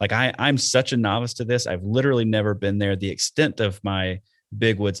 Like I'm such a novice to this. I've literally never been there. The extent of my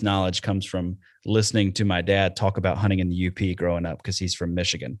big woods knowledge comes from listening to my dad talk about hunting in the UP growing up, because he's from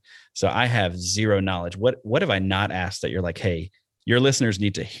Michigan. So I have zero knowledge. What have I not asked that you're like, hey, your listeners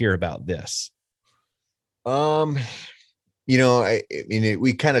need to hear about this? You know, I mean,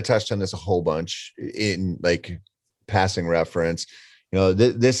 we kind of touched on this a whole bunch in like passing reference. You know,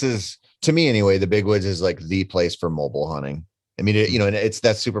 this is, to me anyway, the big woods is like the place for mobile hunting. I mean, you know, and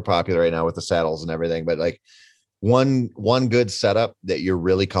that's super popular right now with the saddles and everything, but like, one good setup that you're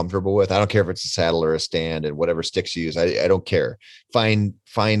really comfortable with. I don't care if it's a saddle or a stand and whatever sticks you use. I don't care. Find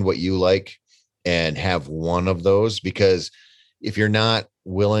what you like and have one of those, because if you're not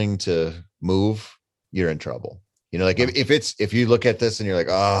willing to move, you're in trouble. You know, like if you look at this and you're like,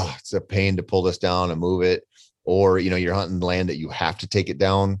 oh, it's a pain to pull this down and move it, or, you know, you're hunting land that you have to take it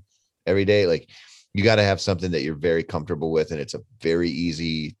down every day. Like, you got to have something that you're very comfortable with. And it's a very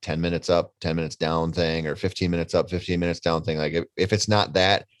easy 10 minutes up, 10 minutes down thing, or 15 minutes up, 15 minutes down thing. Like if it's not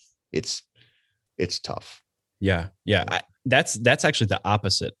that, it's tough. Yeah. Yeah. That's actually the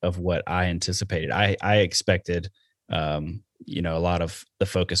opposite of what I anticipated. I expected, you know, a lot of the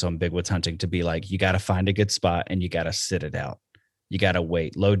focus on big woods hunting to be like, you got to find a good spot and you got to sit it out. You got to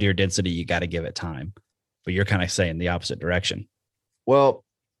wait. Low deer density, you got to give it time. But you're kind of saying the opposite direction. Well,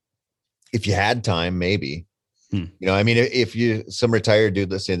 if you had time, maybe, you know, I mean, if some retired dude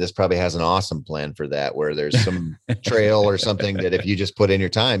listening, this probably has an awesome plan for that, where there's some trail or something that if you just put in your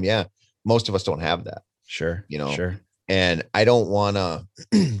time, most of us don't have that. Sure. You know, sure. And I don't want to,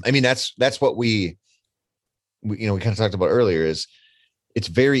 I mean, that's what we you know, we kind of talked about earlier, is it's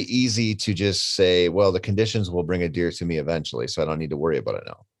very easy to just say, well, the conditions will bring a deer to me eventually, so I don't need to worry about it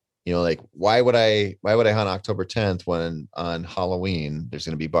now. You know, like why would I hunt October 10th when on Halloween there's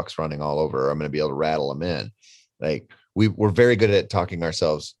going to be bucks running all over? I'm going to be able to rattle them in. Like we're very good at talking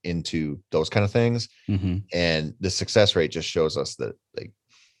ourselves into those kind of things. Mm-hmm. And the success rate just shows us that, like,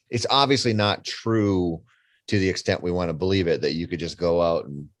 it's obviously not true to the extent we want to believe it, that you could just go out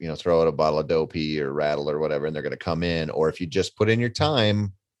and, you know, throw out a bottle of dopey or rattle or whatever, and they're going to come in. Or if you just put in your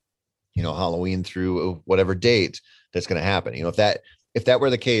time, you know, Halloween through whatever date, that's going to happen. You know, if that were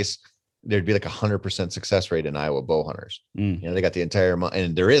the case, there'd be like 100% success rate in Iowa bow hunters. You know, they got the entire month,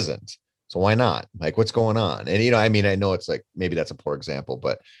 and there isn't. So why not? Like, what's going on? And, you know, I mean, I know it's like, maybe that's a poor example,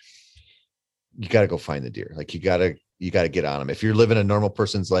 but you got to go find the deer. Like you got to get on them. If you're living a normal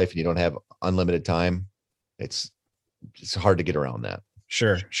person's life and you don't have unlimited time, it's hard to get around that.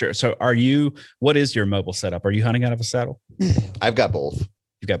 Sure. So what is your mobile setup? Are you hunting out of a saddle? I've got both.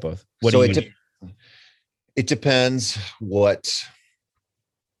 You've got both. It depends what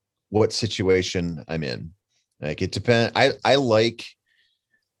situation I'm in. Like it depends. I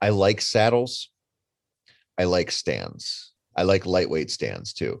like saddles. I like stands. I like lightweight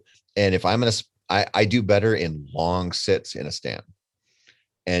stands too. And if I'm I do better in long sits in a stand.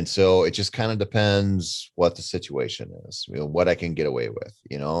 And so it just kind of depends what the situation is, what I can get away with,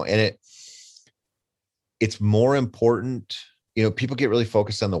 and it's more important, people get really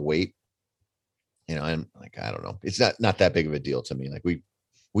focused on the weight, and like, I don't know, it's not that big of a deal to me. Like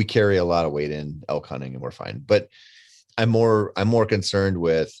we carry a lot of weight in elk hunting and we're fine, but I'm more concerned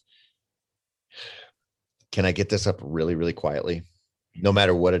with, can I get this up really, really quietly, no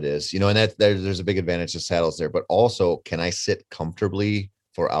matter what it is, and that there's a big advantage to saddles there, but also, can I sit comfortably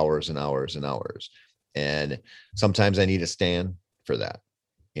for hours and hours and hours? And sometimes I need a stand for that,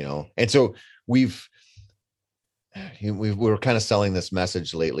 and so we're kind of selling this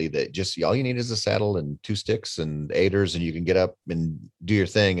message lately that just all you need is a saddle and 2 sticks and aiders, and you can get up and do your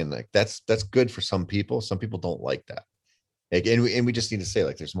thing. And like, that's good for some people. Some people don't like that. Like, and we just need to say,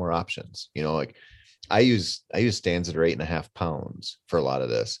 like, there's more options, like I use stands that are 8.5 pounds for a lot of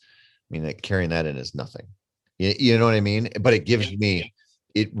this. I mean, like, carrying that in is nothing, you know what I mean? But it gives me,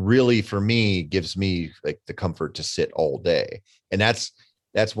 it really, for me, gives me like the comfort to sit all day. And that's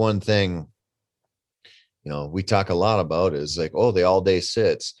one thing, we talk a lot about is like, oh, the all day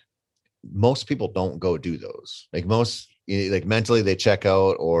sits. Most people don't go do those. Like like mentally they check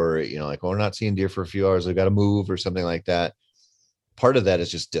out, or, like, oh, we're not seeing deer for a few hours, they've got to move or something like that. Part of that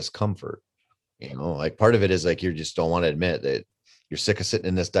is just discomfort. Like part of it is like, you just don't want to admit that you're sick of sitting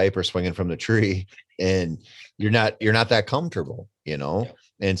in this diaper swinging from the tree, and you're not that comfortable, Yeah.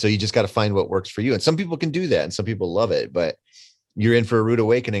 And so you just got to find what works for you. And some people can do that and some people love it, but you're in for a rude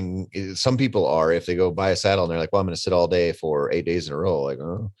awakening. Some people are, if they go buy a saddle and they're like, well, I'm going to sit all day for 8 days in a row. Like,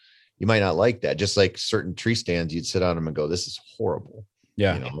 oh, you might not like that. Just like certain tree stands, you'd sit on them and go, this is horrible.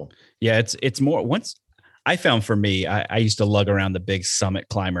 Yeah. Yeah. It's more, once I found, for me, I used to lug around the big summit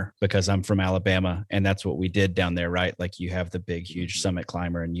climber because I'm from Alabama, and that's what we did down there, right? Like, you have the big, huge summit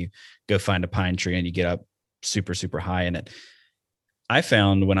climber and you go find a pine tree and you get up super, super high in it. I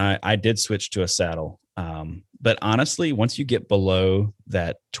found when I did switch to a saddle, but honestly, once you get below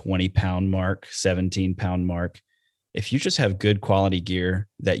that 20-pound mark, 17-pound mark, if you just have good quality gear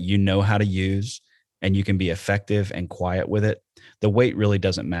that you know how to use and you can be effective and quiet with it, the weight really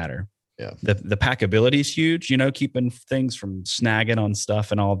doesn't matter. Yeah. The packability is huge, keeping things from snagging on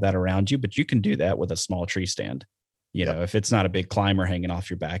stuff and all of that around you, but you can do that with a small tree stand. If it's not a big climber hanging off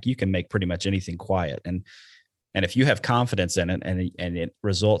your back, you can make pretty much anything quiet. And if you have confidence in it and it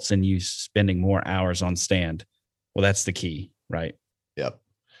results in you spending more hours on stand, well, that's the key, right? Yep.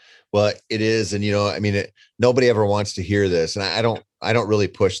 Well, it is. And, I mean, nobody ever wants to hear this. And I don't really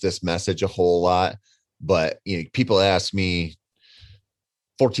push this message a whole lot, but, people ask me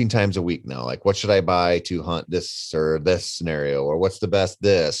 14 times a week now, like, what should I buy to hunt this or this scenario, or what's the best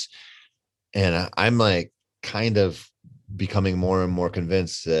this? And I'm like, kind of becoming more and more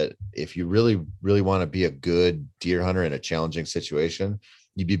convinced that if you really, really want to be a good deer hunter in a challenging situation,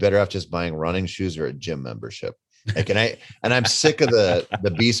 you'd be better off just buying running shoes or a gym membership. Like, and I'm sick of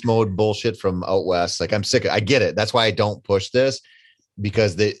the beast mode bullshit from out west. Like, I'm sick of, I get it. That's why I don't push this,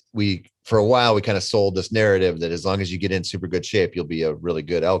 because for a while we kind of sold this narrative that as long as you get in super good shape, you'll be a really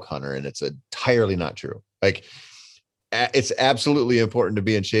good elk hunter. And it's entirely not true. Like, it's absolutely important to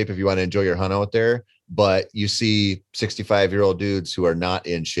be in shape if you want to enjoy your hunt out there. But you see 65-year-old dudes who are not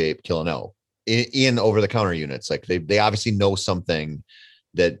in shape killing elk in over-the-counter units. Like, they obviously know something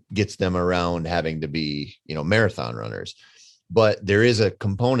that gets them around having to be, marathon runners. But there is a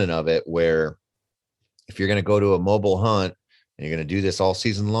component of it where if you're going to go to a mobile hunt and you're going to do this all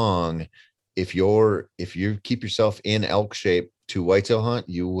season long, if you keep yourself in elk shape to whitetail hunt,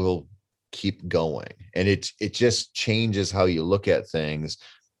 you will keep going. And it just changes how you look at things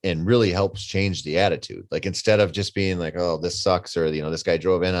and really helps change the attitude. Like, instead of just being like, oh, this sucks, or, this guy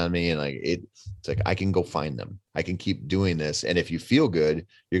drove in on me, and like, it's like, I can go find them. I can keep doing this. And if you feel good,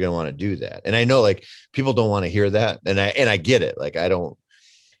 you're going to want to do that. And I know, like, people don't want to hear that. And I get it. Like, I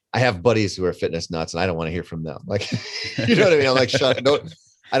have buddies who are fitness nuts, and I don't want to hear from them. Like, you know what I mean? I'm like, I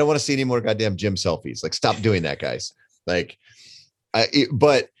don't want to see any more goddamn gym selfies. Like, stop doing that, guys. Like,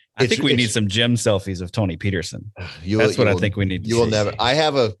 I think we need some gym selfies of Tony Peterson. That's what I think we need. You will never. I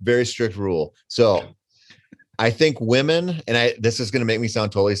have a very strict rule. So I think women, and this is going to make me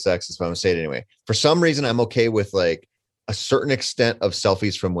sound totally sexist, but I'm going to say it anyway. For some reason, I'm okay with like a certain extent of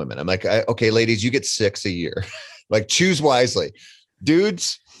selfies from women. I'm like, okay, ladies, you get 6 a year. Like, choose wisely.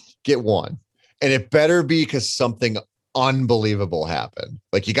 Dudes, get 1. And it better be because something unbelievable happened.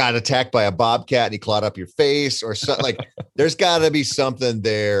 Like, you got attacked by a bobcat and he clawed up your face or something. Like, there's got to be something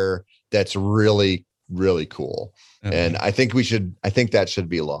there that's really, really cool. And I think that should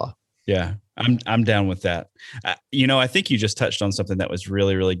be law. Yeah, I'm down with that. I think you just touched on something that was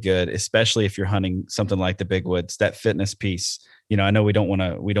really, really good, especially if you're hunting something like the big woods, that fitness piece. I know we don't want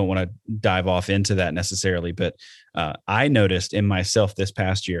to dive off into that necessarily, but I noticed in myself this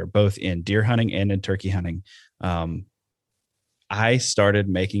past year, both in deer hunting and in turkey hunting, I started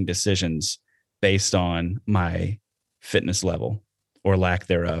making decisions based on my fitness level or lack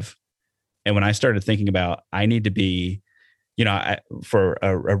thereof. And when I started thinking about, I need to be, for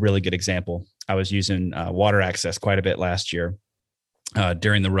a really good example, I was using water access quite a bit last year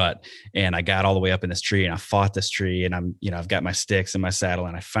during the rut, and I got all the way up in this tree and I fought this tree, and I've got my sticks in my saddle,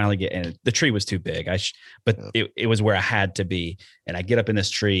 and I finally and the tree was too big. It was where I had to be. And I get up in this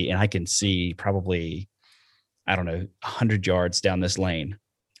tree and I can see probably, I don't know, 100 yards down this lane.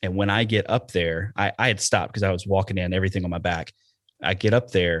 And when I get up there, I had stopped because I was walking in everything on my back. I get up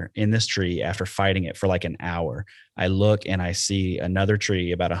there in this tree after fighting it for like an hour. I look and I see another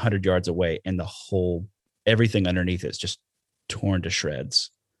tree about 100 yards away, and everything underneath it's just torn to shreds,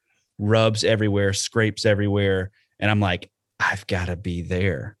 rubs everywhere, scrapes everywhere. And I'm like, I've got to be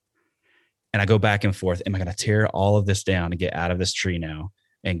there. And I go back and forth. Am I going to tear all of this down and get out of this tree now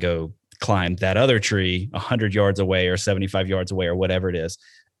and go climb that other tree 100 yards away or 75 yards away or whatever it is?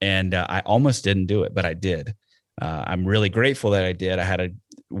 And I almost didn't do it, but I did. I'm really grateful that I did. I had a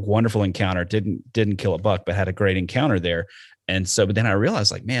wonderful encounter, didn't kill a buck, but had a great encounter there. And so, but then I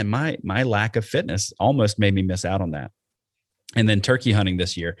realized, like, man, my lack of fitness almost made me miss out on that. And then turkey hunting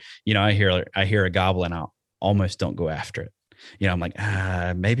this year, I hear a gobble and I almost don't go after it. I'm like,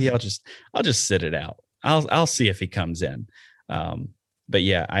 maybe I'll just sit it out. I'll see if he comes in. But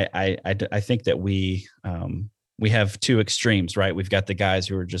yeah, I think that we have two extremes, right? We've got the guys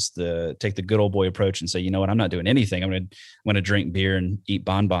who are just take the good old boy approach and say, you know what, I'm not doing anything. I'm going to drink beer and eat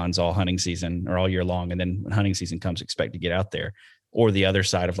bonbons all hunting season or all year long. And then when hunting season comes, expect to get out there. Or the other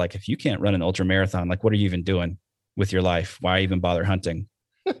side of, like, if you can't run an ultra marathon, like, what are you even doing with your life? Why even bother hunting?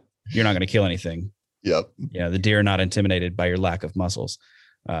 You're not going to kill anything. Yep. Yeah. The deer are not intimidated by your lack of muscles.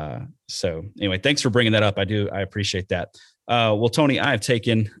 So anyway, thanks for bringing that up. I appreciate that. Well, Tony, I've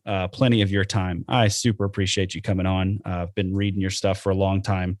taken plenty of your time. I super appreciate you coming on. I've been reading your stuff for a long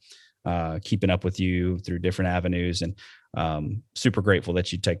time, keeping up with you through different avenues, and super grateful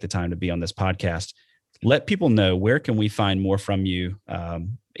that you take the time to be on this podcast. Let people know, where can we find more from you,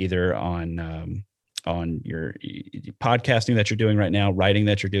 either on your podcasting that you're doing right now, writing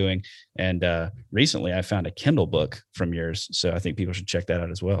that you're doing. And recently I found a Kindle book from yours. So I think people should check that out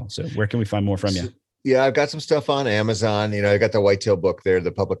as well. So where can we find more from you? Yeah, I've got some stuff on Amazon. I got the whitetail book there,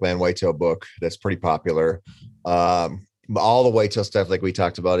 the public land whitetail book. That's pretty popular. All the whitetail stuff, like we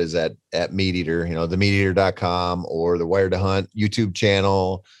talked about, is at Meat Eater, themeateater.com, or the Wired to Hunt YouTube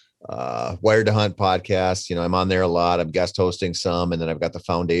channel, Wired to Hunt podcast. I'm on there a lot. I'm guest hosting some, and then I've got the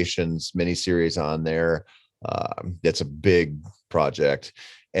Foundations mini-series on there. That's a big project.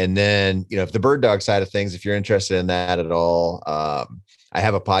 And then, if the bird dog side of things, if you're interested in that at all, I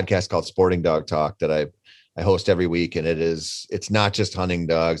have a podcast called Sporting Dog Talk that I host every week. And it's not just hunting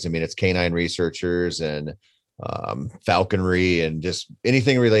dogs. I mean, it's canine researchers and falconry and just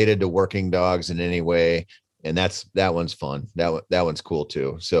anything related to working dogs in any way. And that one's fun. That one's cool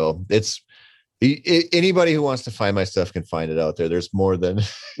too. So anybody who wants to find my stuff can find it out there. There's more than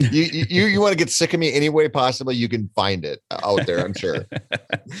you want to get sick of me any way possible, you can find it out there, I'm sure.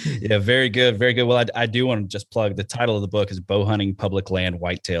 Yeah, very good. Very good. Well, I do want to just plug, the title of the book is Bowhunting Public Land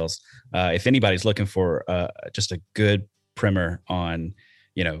Whitetails. If anybody's looking for just a good primer on,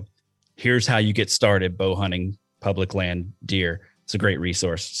 here's how you get started bow hunting public land deer, it's a great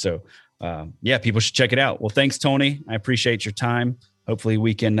resource. So yeah, people should check it out. Well, thanks, Tony. I appreciate your time. Hopefully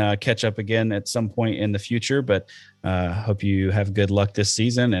we can catch up again at some point in the future, but hope you have good luck this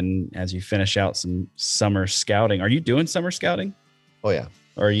season. And as you finish out some summer scouting, are you doing summer scouting? Oh yeah.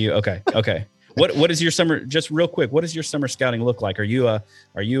 Or are you? Okay. What is your summer, just real quick, what does your summer scouting look like? Are you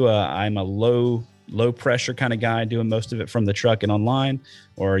I'm a low pressure kind of guy doing most of it from the truck and online,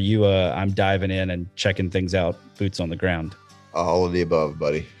 or are you I'm diving in and checking things out, boots on the ground? All of the above,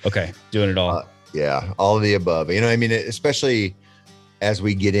 buddy. Okay. Doing it all. Yeah. All of the above, especially as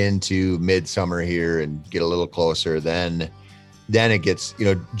we get into midsummer here and get a little closer, then it gets,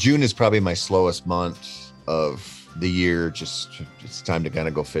 June is probably my slowest month of the year. Just it's time to kind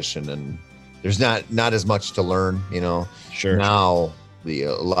of go fishing, and there's not as much to learn, Sure. Now a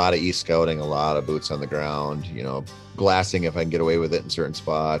lot of e-scouting, a lot of boots on the ground, glassing if I can get away with it in certain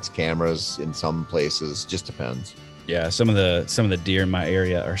spots, cameras in some places, just depends. Yeah. Some of the deer in my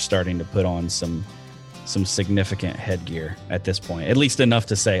area are starting to put on some significant headgear at this point, at least enough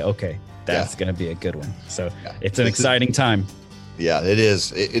to say, okay, that's going to be a good one. So it's an exciting time. Yeah, it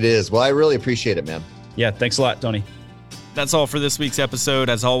is. It is. Well, I really appreciate it, man. Yeah, thanks a lot, Tony. That's all for this week's episode.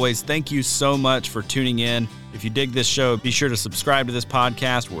 As always, thank you so much for tuning in. If you dig this show, be sure to subscribe to this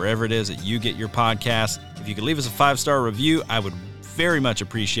podcast wherever it is that you get your podcasts. If you could leave us a 5-star review, I would very much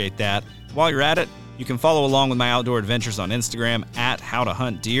appreciate that. While you're at it, you can follow along with my outdoor adventures on Instagram at How to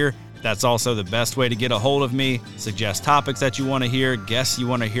Hunt Deer. That's also the best way to get a hold of me, suggest topics that you want to hear, guests you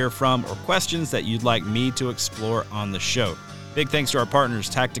want to hear from, or questions that you'd like me to explore on the show. Big thanks to our partners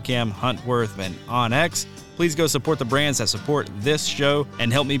Tactacam, Huntworth, and OnX. Please go support the brands that support this show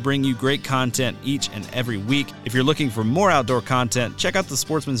and help me bring you great content each and every week. If you're looking for more outdoor content, check out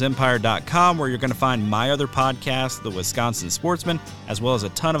thesportsmansempire.com, where you're going to find my other podcast, The Wisconsin Sportsman, as well as a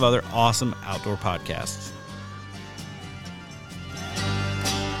ton of other awesome outdoor podcasts.